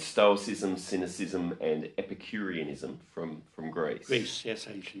 and Stoicism, Cynicism, and Epicureanism from Greece. Greece, yes,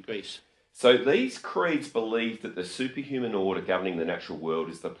 ancient Greece. So these creeds believe that the superhuman order governing the natural world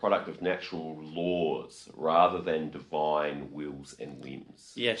is the product of natural laws rather than divine wills and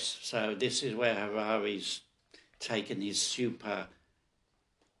whims. Yes, so this is where Harari's taken his superhuman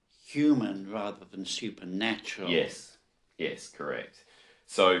rather than supernatural. Yes, correct.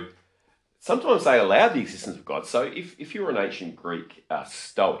 So sometimes they allow the existence of God. So if you're an ancient Greek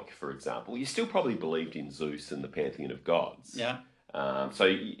Stoic, for example, you still probably believed in Zeus and the pantheon of gods. Yeah. So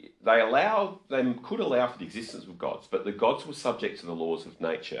they could allow for the existence of gods, but the gods were subject to the laws of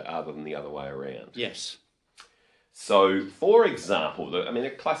nature other than the other way around. Yes. So, for example, a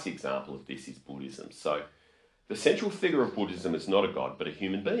classic example of this is Buddhism. So, the central figure of Buddhism is not a god, but a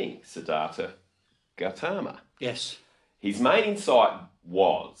human being, Siddhartha Gautama. Yes. His main insight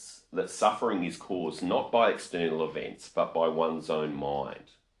was that suffering is caused not by external events, but by one's own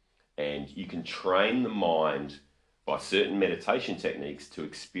mind. And you can train the mind by certain meditation techniques to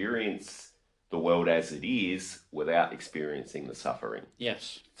experience the world as it is without experiencing the suffering.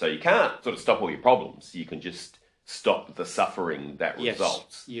 Yes. So you can't sort of stop all your problems. You can just stop the suffering that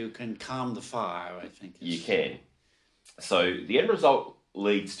results. You can calm the fire, I think. You can. So the end result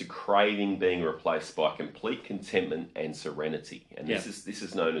leads to craving being replaced by complete contentment and serenity. And this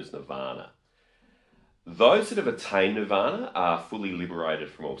is known as nirvana. Those that have attained nirvana are fully liberated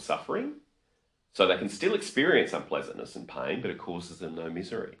from all suffering. So they can still experience unpleasantness and pain, but it causes them no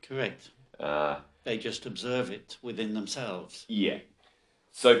misery. Correct. They just observe it within themselves. Yeah.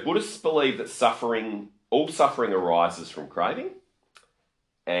 So Buddhists believe that all suffering arises from craving,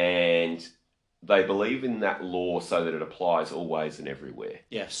 and they believe in that law so that it applies always and everywhere.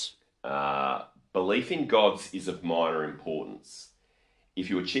 Yes. Belief in gods is of minor importance. If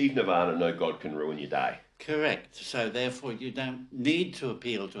you achieve nirvana, no god can ruin your day. Correct. So therefore you don't need to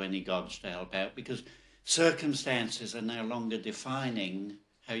appeal to any gods to help out because circumstances are no longer defining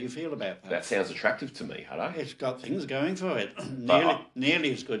how you feel about that. That sounds attractive to me, Hutto. It's got things going for it.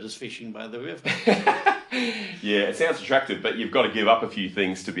 Nearly as good as fishing by the river. Yeah, it sounds attractive, but you've got to give up a few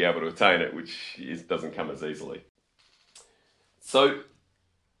things to be able to attain it, which doesn't come as easily. So,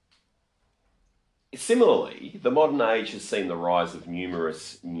 similarly, the modern age has seen the rise of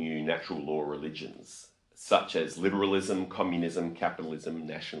numerous new natural law religions, such as liberalism, communism, capitalism,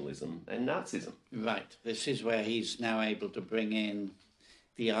 nationalism, and Nazism. Right. This is where he's now able to bring in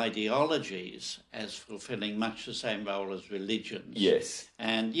the ideologies as fulfilling much the same role as religions. Yes.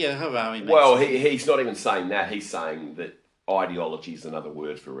 And Harari makes... Well, he's not even saying that. He's saying that ideology is another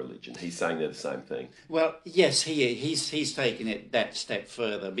word for religion. He's saying they're the same thing. Well, yes, he's taken it that step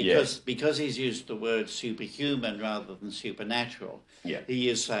further because he's used the word superhuman rather than supernatural. Yeah. He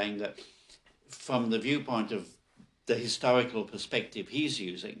is saying that from the viewpoint of the historical perspective he's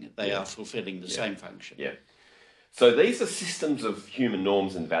using, they are fulfilling the same function. Yeah. So these are systems of human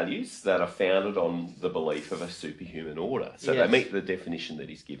norms and values that are founded on the belief of a superhuman order. So they meet the definition that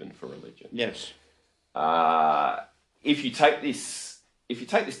is given for religion. Yes. If you take this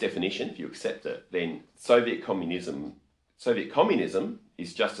definition, if you accept it, then Soviet communism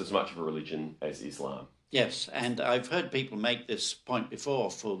is just as much of a religion as Islam. Yes, and I've heard people make this point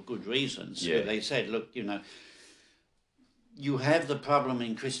before for good reasons. Yeah. They said, look, you have the problem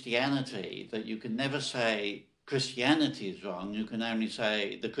in Christianity that you can never say Christianity is wrong. You can only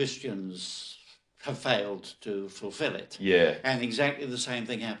say the Christians have failed to fulfill it. Yeah. And exactly the same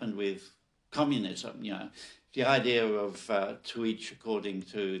thing happened with communism, The idea of to each according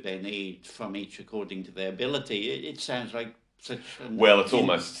to their need, from each according to their ability, it sounds like such an... Well,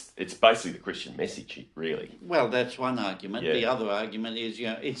 it's basically the Christian message, really. Well, that's one argument. Yeah. The other argument is,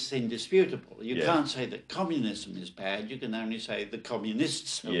 it's indisputable. You can't say that communism is bad. You can only say the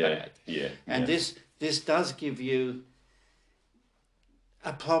communists are bad. Yeah. And this does give you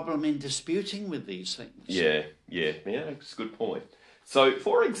a problem in disputing with these things. Yeah, that's a good point. So,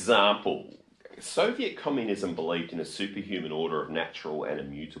 for example, Soviet communism believed in a superhuman order of natural and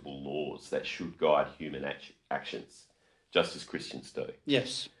immutable laws that should guide human actions, just as Christians do.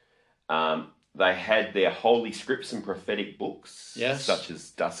 Yes. They had their holy scripts and prophetic books, such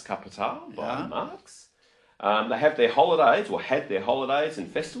as Das Kapital by Marx. They have their holidays, or had their holidays and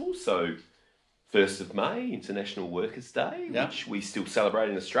festivals, so 1st of May, International Workers' Day, which we still celebrate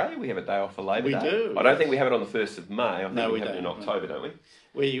in Australia. We have a day off for Labor Day. We do. I don't think we have it on the 1st of May. I think we have it in October, don't we?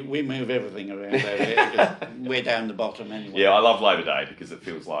 We move everything around over here. We're down the bottom anyway. Yeah, I love Labor Day because it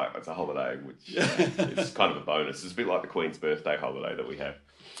feels like it's a holiday, which is kind of a bonus. It's a bit like the Queen's birthday holiday that we have.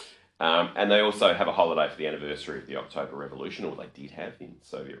 And they also have a holiday for the anniversary of the October Revolution, or they did have in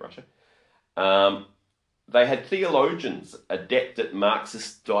Soviet Russia. They had theologians adept at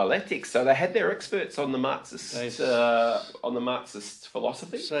Marxist dialectics, so they had their experts on the Marxist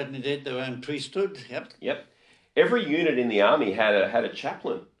philosophy. Certainly did. Their own priesthood. Yep. Every unit in the army had a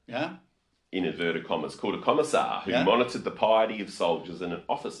chaplain. Yeah. In inverted commas, called a commissar, who monitored the piety of soldiers and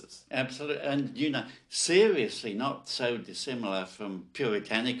officers. Absolutely, and seriously, not so dissimilar from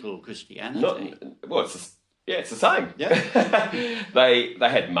puritanical Christianity. It's the same. Yeah. They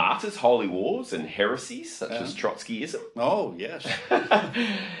had martyrs, holy wars, and heresies such as Trotskyism. Oh, yes.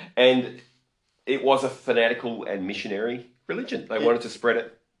 And it was a fanatical and missionary religion. They wanted to spread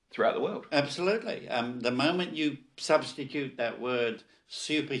it throughout the world. Absolutely. The moment you substitute that word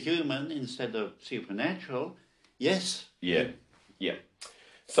superhuman instead of supernatural, yes. Yeah.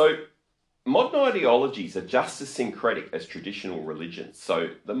 So modern ideologies are just as syncretic as traditional religions.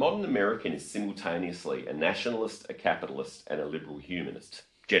 So the modern American is simultaneously a nationalist, a capitalist, and a liberal humanist,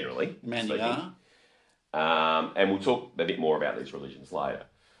 generally. Many are. And we'll talk a bit more about these religions later.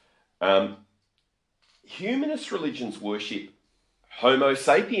 Humanist religions worship Homo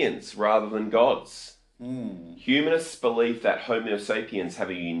sapiens rather than gods. Humanists believe that Homo sapiens have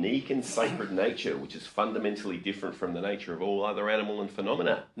a unique and sacred nature, which is fundamentally different from the nature of all other animal and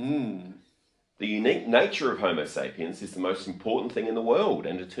phenomena. The unique nature of Homo sapiens is the most important thing in the world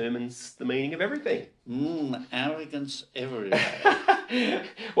and determines the meaning of everything. Arrogance everywhere.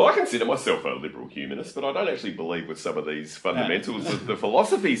 Well, I consider myself a liberal humanist, but I don't actually believe with some of these fundamentals of the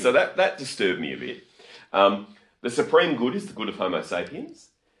philosophy, so that disturbed me a bit. The supreme good is the good of Homo sapiens,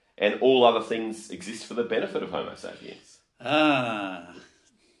 and all other things exist for the benefit of Homo sapiens.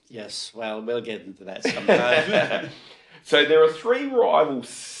 Yes, well, we'll get into that sometime. So there are three rival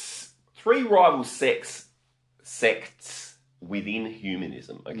sects within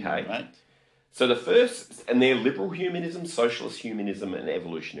humanism, okay? Right. So the first, and they're liberal humanism, socialist humanism, and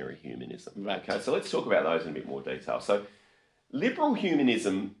evolutionary humanism. Right. Okay, so let's talk about those in a bit more detail. So liberal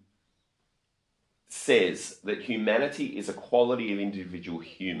humanism says that humanity is a quality of individual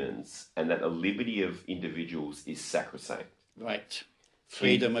humans and that the liberty of individuals is sacrosanct. Right.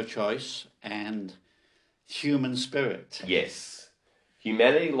 Freedom of choice and human spirit. Yes.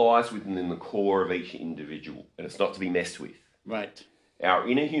 Humanity lies within the core of each individual and it's not to be messed with. Right. Our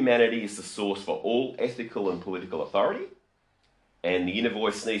inner humanity is the source for all ethical and political authority, and the inner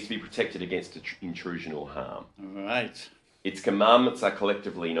voice needs to be protected against intrusion or harm. Right. Its commandments are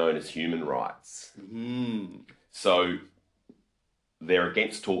collectively known as human rights. So they're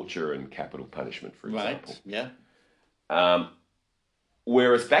against torture and capital punishment, for example. Right, yeah.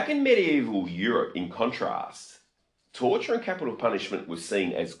 Whereas back in medieval Europe, in contrast, torture and capital punishment were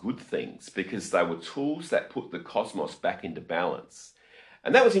seen as good things because they were tools that put the cosmos back into balance.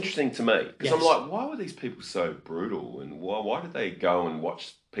 And that was interesting to me because Yes. I'm like, why were these people so brutal, and why did they go and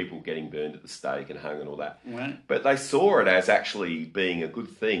watch people getting burned at the stake and hung and all that? Right. But they saw it as actually being a good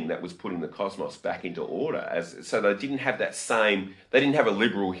thing that was putting the cosmos back into order. So they didn't have they didn't have a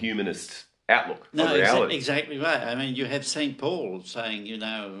liberal humanist outlook on No, reality. exactly right. I mean, you have St. Paul saying,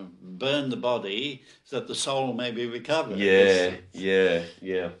 burn the body so that the soul may be recovered. Yeah.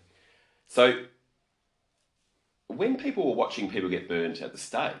 So when people were watching people get burned at the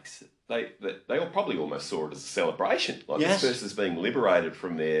stakes, they all probably almost saw it as a celebration. Like Yes. this person's being liberated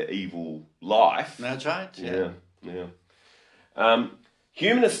from their evil life. That's right. Yeah.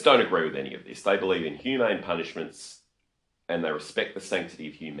 Humanists don't agree with any of this. They believe in humane punishments and they respect the sanctity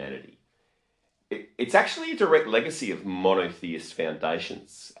of humanity. It's actually a direct legacy of monotheist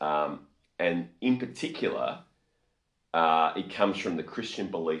foundations. And in particular, it comes from the Christian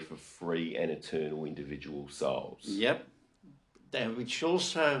belief of free and eternal individual souls. Yep. Which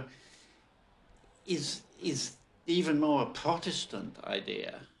also is even more a Protestant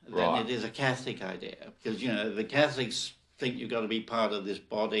idea than Right. it is a Catholic idea. Because, the Catholics think you've got to be part of this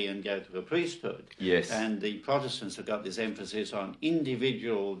body and go to a priesthood. Yes. And the Protestants have got this emphasis on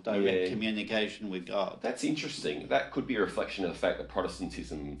individual direct communication with God. That's interesting. That could be a reflection of the fact that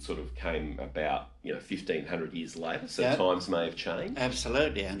Protestantism sort of came about, 1,500 years later, so times may have changed.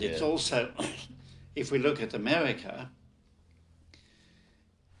 Absolutely. And it's also, if we look at America,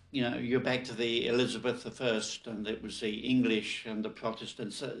 you're back to the Elizabeth I, and it was the English and the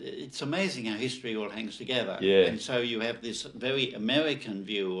Protestants. It's amazing how history all hangs together. Yeah. And so you have this very American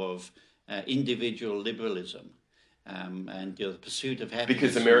view of individual liberalism and the pursuit of happiness.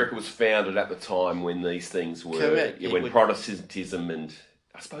 Because America was founded at the time when these things were... Correct. When Protestantism and,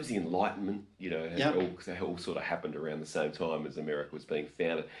 I suppose, the Enlightenment, they all sort of happened around the same time as America was being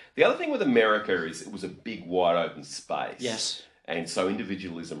founded. The other thing with America is it was a big, wide open space. Yes. And so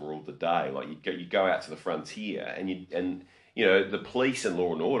individualism ruled the day. Like you go out to the frontier, and the police and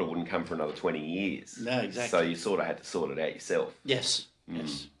law and order wouldn't come for another 20 years. No, exactly. So you sort of had to sort it out yourself. Yes.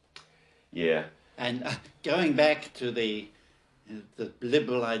 Yes. Yeah. And going back to the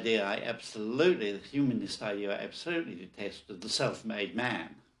liberal idea, the humanist idea, I absolutely detested the self-made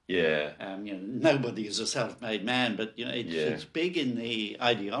man. Yeah. Nobody is a self-made man, but it's big in the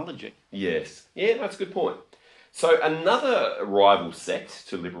ideology. Yes. Yeah, that's a good point. So another rival sect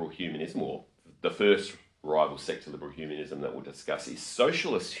to liberal humanism, or the first rival sect to liberal humanism that we'll discuss, is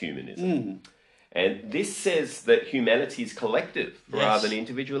socialist humanism. And this says that humanity is collective rather than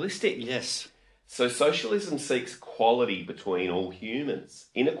individualistic. Yes. So socialism seeks equality between all humans.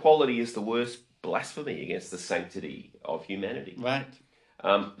 Inequality is the worst blasphemy against the sanctity of humanity. Right.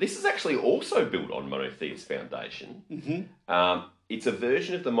 This is actually also built on monotheist foundation. Mm-hmm. It's a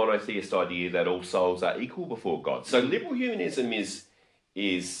version of the monotheist idea that all souls are equal before God. So liberal humanism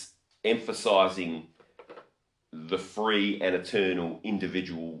is emphasising the free and eternal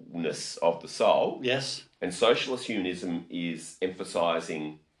individualness of the soul. Yes. And socialist humanism is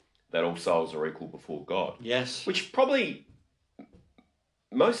emphasising that all souls are equal before God. Yes. Which probably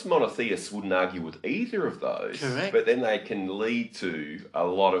most monotheists wouldn't argue with either of those. Correct. But then they can lead to a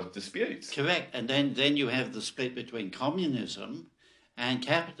lot of disputes. Correct. And then you have the split between communism and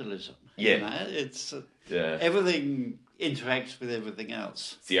capitalism. Yeah. It's everything interacts with everything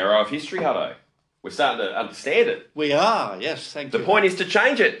else. It's the arrow of history, Hutto. We're starting to understand it. We are, yes, thank you. The point is to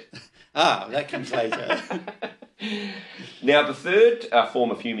change it. That comes later. Now, the third form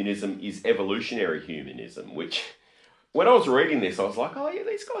of humanism is evolutionary humanism, which, when I was reading this, I was like, oh, yeah,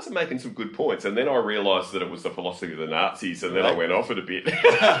 these guys are making some good points. And then I realised that it was the philosophy of the Nazis, and then I went off it a bit.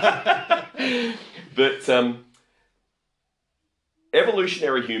 But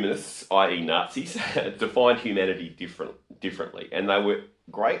evolutionary humanists, i.e. Nazis, defined humanity differently. And they were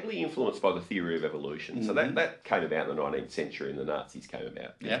greatly influenced by the theory of evolution. Mm-hmm. So that came about in the 19th century, and the Nazis came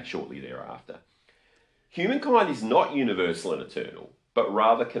about shortly thereafter. Humankind is not universal and eternal, but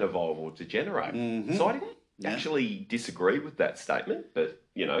rather can evolve or degenerate. Mm-hmm. So I didn't actually disagree with that statement, but,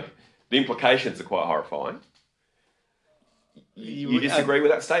 the implications are quite horrifying. You disagree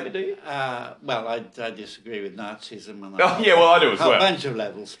with that statement, do you? Well, I disagree with Nazism on I do as well. A bunch of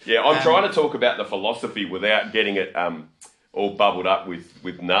levels. Yeah, I'm trying to talk about the philosophy without getting it all bubbled up with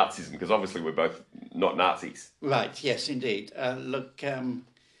Nazism, because obviously we're both not Nazis. Right, yes, indeed. Look,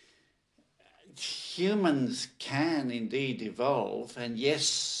 humans can indeed evolve, and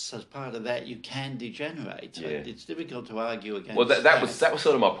yes, as part of that, you can degenerate. Yeah. It's difficult to argue against. Well, that was sort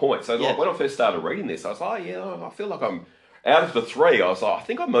of my point. So like, when I first started reading this, I was like, I feel like I'm out of the three. I was like, I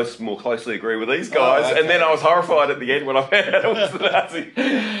think I more closely agree with these guys. And then I was horrified at the end when I found out it was the Nazi.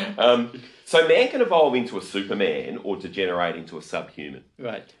 So man can evolve into a Superman or degenerate into a subhuman.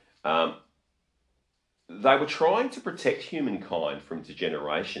 Right. They were trying to protect humankind from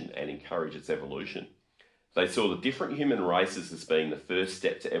degeneration and encourage its evolution. They saw the different human races as being the first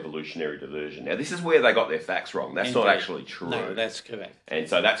step to evolutionary diversion. Now, this is where they got their facts wrong. That's not actually true. No, that's correct. And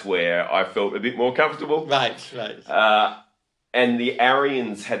so that's where I felt a bit more comfortable. Right, right. And the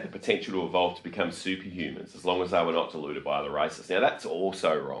Aryans had the potential to evolve to become superhumans as long as they were not diluted by other races. Now, that's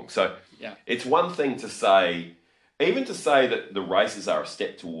also wrong. So it's one thing to say, even to say that the races are a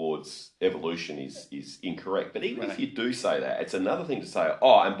step towards evolution is incorrect. But even if you do say that, it's another thing to say,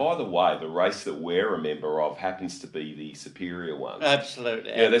 oh, and by the way, the race that we're a member of happens to be the superior one.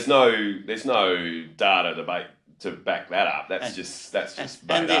 Absolutely. Yeah, there's no data to back that up. That's just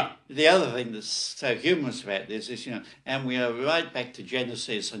made up. The other thing that's so humorous about this is, and we are right back to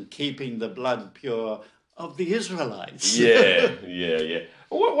Genesis and keeping the blood pure of the Israelites. Yeah.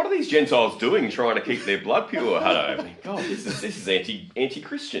 What are these Gentiles doing trying to keep their blood pure, Hutto? I mean, God, this is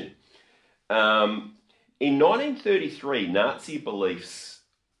anti-Christian. In 1933, Nazi beliefs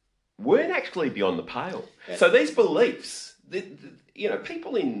weren't actually beyond the pale. So these beliefs,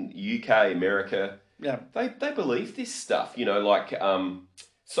 people in UK, America, they believe this stuff.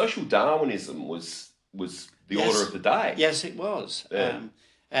 Social Darwinism was the order of the day. Yes, it was. Yeah.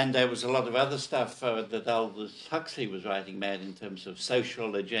 And there was a lot of other stuff that Aldous Huxley was writing about in terms of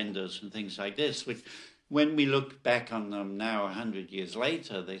social agendas and things like this, which, when we look back on them now 100 years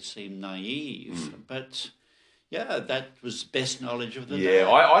later, they seem naive. But, that was best knowledge of the day. Yeah,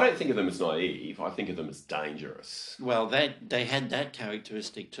 I don't think of them as naive. I think of them as dangerous. Well, they had that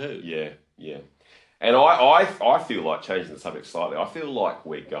characteristic too. Yeah. And I feel like, changing the subject slightly, I feel like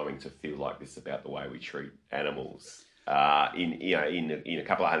we're going to feel like this about the way we treat animals. In a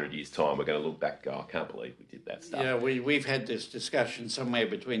couple of 100 years' time, we're going to look back and go, I can't believe we did that stuff. Yeah, we've had this discussion somewhere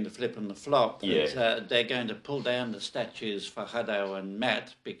between the flip and the flop that they're going to pull down the statues for Hutto and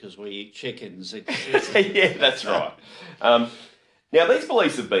Matt because we eat chickens. Yeah, that's right. Now, these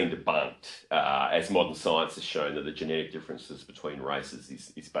beliefs have been debunked as modern science has shown that the genetic differences between races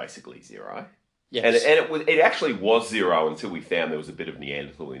is basically zero. Yes. And it actually was zero until we found there was a bit of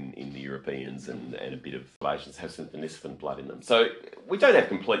Neanderthal in the Europeans and a bit of Asians have some Denisovan blood in them. So we don't have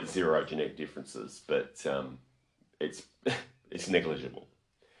complete zero genetic differences, but it's negligible.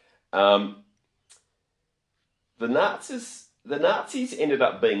 The Nazis ended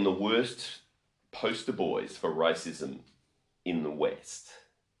up being the worst poster boys for racism in the West.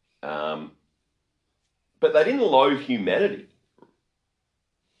 But they didn't loathe humanity.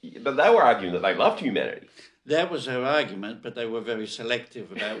 But they were arguing that they loved humanity. That was their argument, but they were very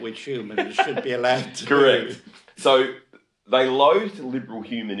selective about which humans should be allowed to. Correct. So they loathed liberal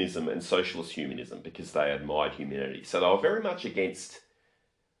humanism and socialist humanism because they admired humanity. So they were very much against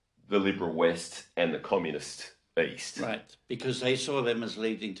the liberal West and the communist East. Right, because they saw them as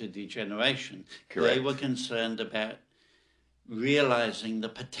leading to degeneration. Correct. They were concerned about realising the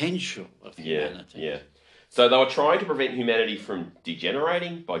potential of humanity. Yeah. So they were trying to prevent humanity from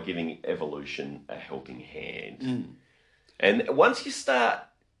degenerating by giving evolution a helping hand. And once you start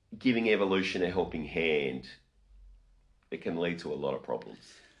giving evolution a helping hand, it can lead to a lot of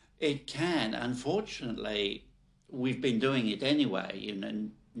problems. It can. Unfortunately, we've been doing it anyway.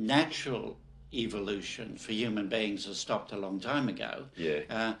 Natural evolution for human beings has stopped a long time ago.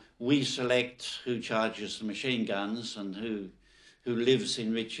 Yeah. We select who charges the machine guns and who lives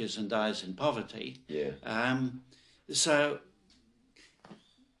in riches and dies in poverty. Yeah. So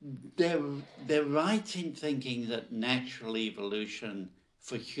they're right in thinking that natural evolution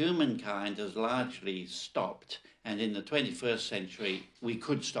for humankind has largely stopped. And in the 21st century, we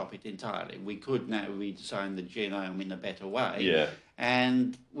could stop it entirely. We could now redesign the genome in a better way. Yeah.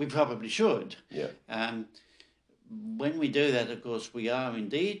 And we probably should. Yeah. When we do that, of course, we are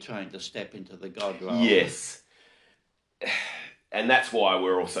indeed trying to step into the God role. Yes. And that's why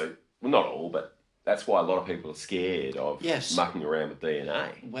we're also, well, not all, but that's why a lot of people are scared of mucking around with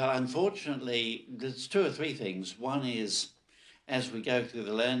DNA. Well, unfortunately, there's two or three things. One is, as we go through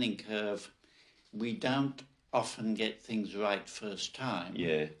the learning curve, we don't often get things right first time.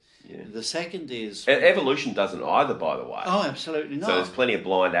 Yeah. The second is... Evolution doesn't either, by the way. Oh, absolutely not. So there's plenty of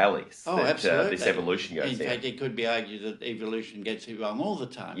blind alleys that absolutely. This evolution goes In fact, it could be argued that evolution gets it wrong all the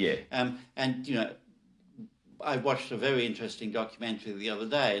time. Yeah. And, I watched a very interesting documentary the other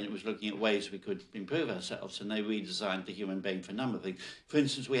day, and it was looking at ways we could improve ourselves, and they redesigned the human being for a number of things. For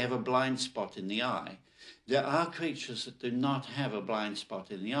instance, we have a blind spot in the eye. There are creatures that do not have a blind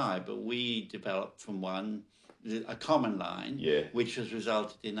spot in the eye, but we developed from one a common line, which has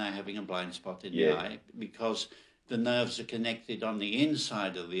resulted in now having a blind spot in the eye, because the nerves are connected on the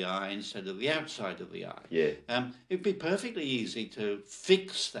inside of the eye instead of the outside of the eye. Yeah. It'd be perfectly easy to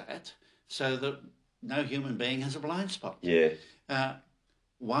fix that so that no human being has a blind spot. Yeah.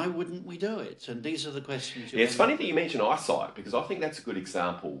 Why wouldn't we do it? And these are the questions. It's funny that you mention eyesight, because I think that's a good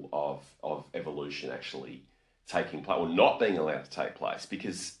example of evolution actually taking place, or not being allowed to take place,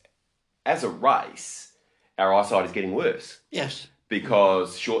 because as a race, our eyesight is getting worse. Yes.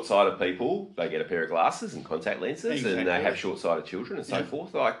 Because short-sighted people, they get a pair of glasses and contact lenses, exactly. And they have short-sighted children and so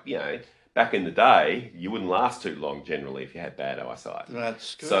forth. Like, you know, back in the day, you wouldn't last too long generally if you had bad eyesight.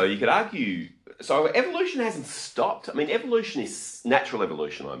 That's correct. So you could argue... So evolution hasn't stopped. I mean, evolution is... Natural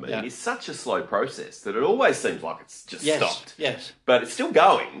evolution, I mean, is such a slow process that it always seems like it's just stopped. Yes. But it's still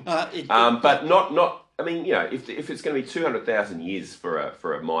going. But not... I mean, you know, if it's going to be 200,000 years for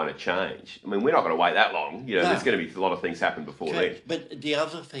a minor change, I mean, we're not going to wait that long. You know, there's going to be a lot of things happen before then. But the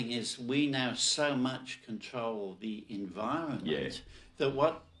other thing is, we now so much control the environment that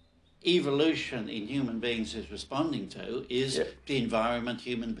what evolution in human beings is responding to is the environment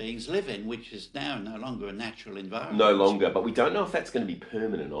human beings live in, which is now no longer a natural environment. No longer, but we don't know if that's going to be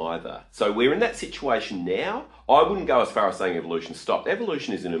permanent either. So we're in that situation now. I wouldn't go as far as saying evolution stopped.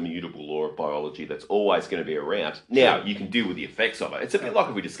 Evolution is an immutable law of biology that's always going to be around. Now, you can deal with the effects of it. It's a bit like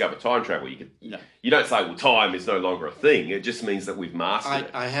if we discover time travel. You don't say, well, time is no longer a thing. It just means that we've mastered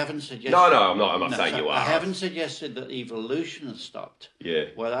it. I haven't suggested... No, I'm not saying you are. I haven't suggested that evolution has stopped. Yeah.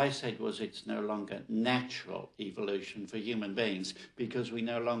 What I said was it's no longer natural evolution for human beings because we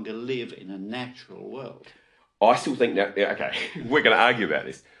no longer live in a natural world. I still think that... Okay, we're going to argue about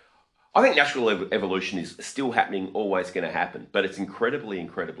this. I think natural evolution is still happening, always going to happen, but it's incredibly,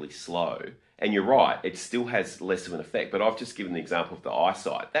 incredibly slow. And you're right, it still has less of an effect. But I've just given the example of the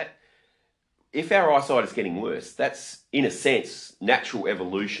eyesight. That if our eyesight is getting worse, that's, in a sense, natural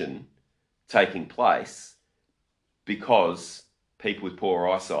evolution taking place because people with poor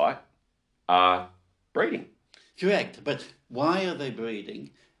eyesight are breeding. Correct, but why are they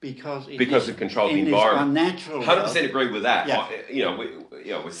breeding? Because of control of the environment. Unnatural 100% agree with that. Yeah.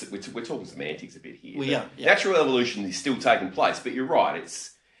 We're talking semantics a bit here. Yeah. Natural evolution is still taking place, but you're right.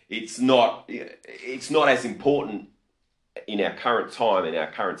 It's not as important in our current time, in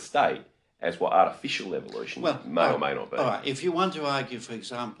our current state, as what artificial evolution may or may not be. All right. If you want to argue, for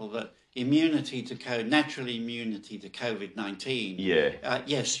example, that natural immunity to COVID-19.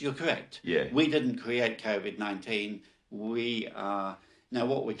 Yes, you're correct. Yeah. We didn't create COVID-19. Now,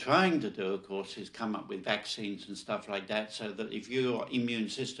 what we're trying to do, of course, is come up with vaccines and stuff like that so that if your immune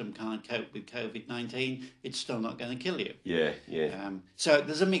system can't cope with COVID-19, it's still not going to kill you. Yeah. So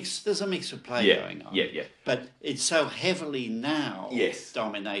there's a mix of play going on. Yeah. But it's so heavily now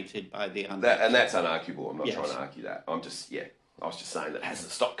dominated by the unnatural. And that's unarguable. I'm not trying to argue that. I was just saying that it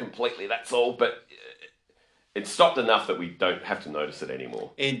hasn't stopped completely, that's all. But it's stopped enough that we don't have to notice it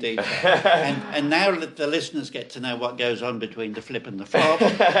anymore. Indeed. and now that the listeners get to know what goes on between the flip and the flop,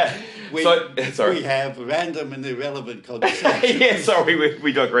 we have random and irrelevant conversations.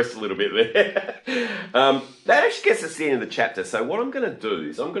 We digressed a little bit there. That actually gets us to the end of the chapter. So what I'm going to do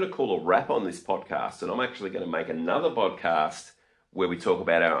is I'm going to call a wrap on this podcast, and I'm actually going to make another podcast where we talk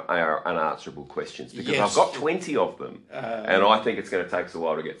about our unanswerable questions, because I've got 20 of them, and I think it's going to take us a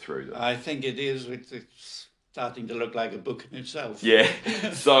while to get through them. I think it is. It's starting to look like a book in itself. Yeah.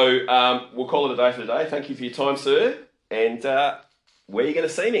 So we'll call it a day for today. Thank you for your time, sir. And where are you going to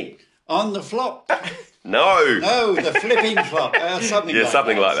see me? On the flop. No. No, the flipping flop.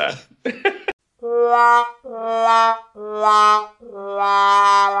 Something like that.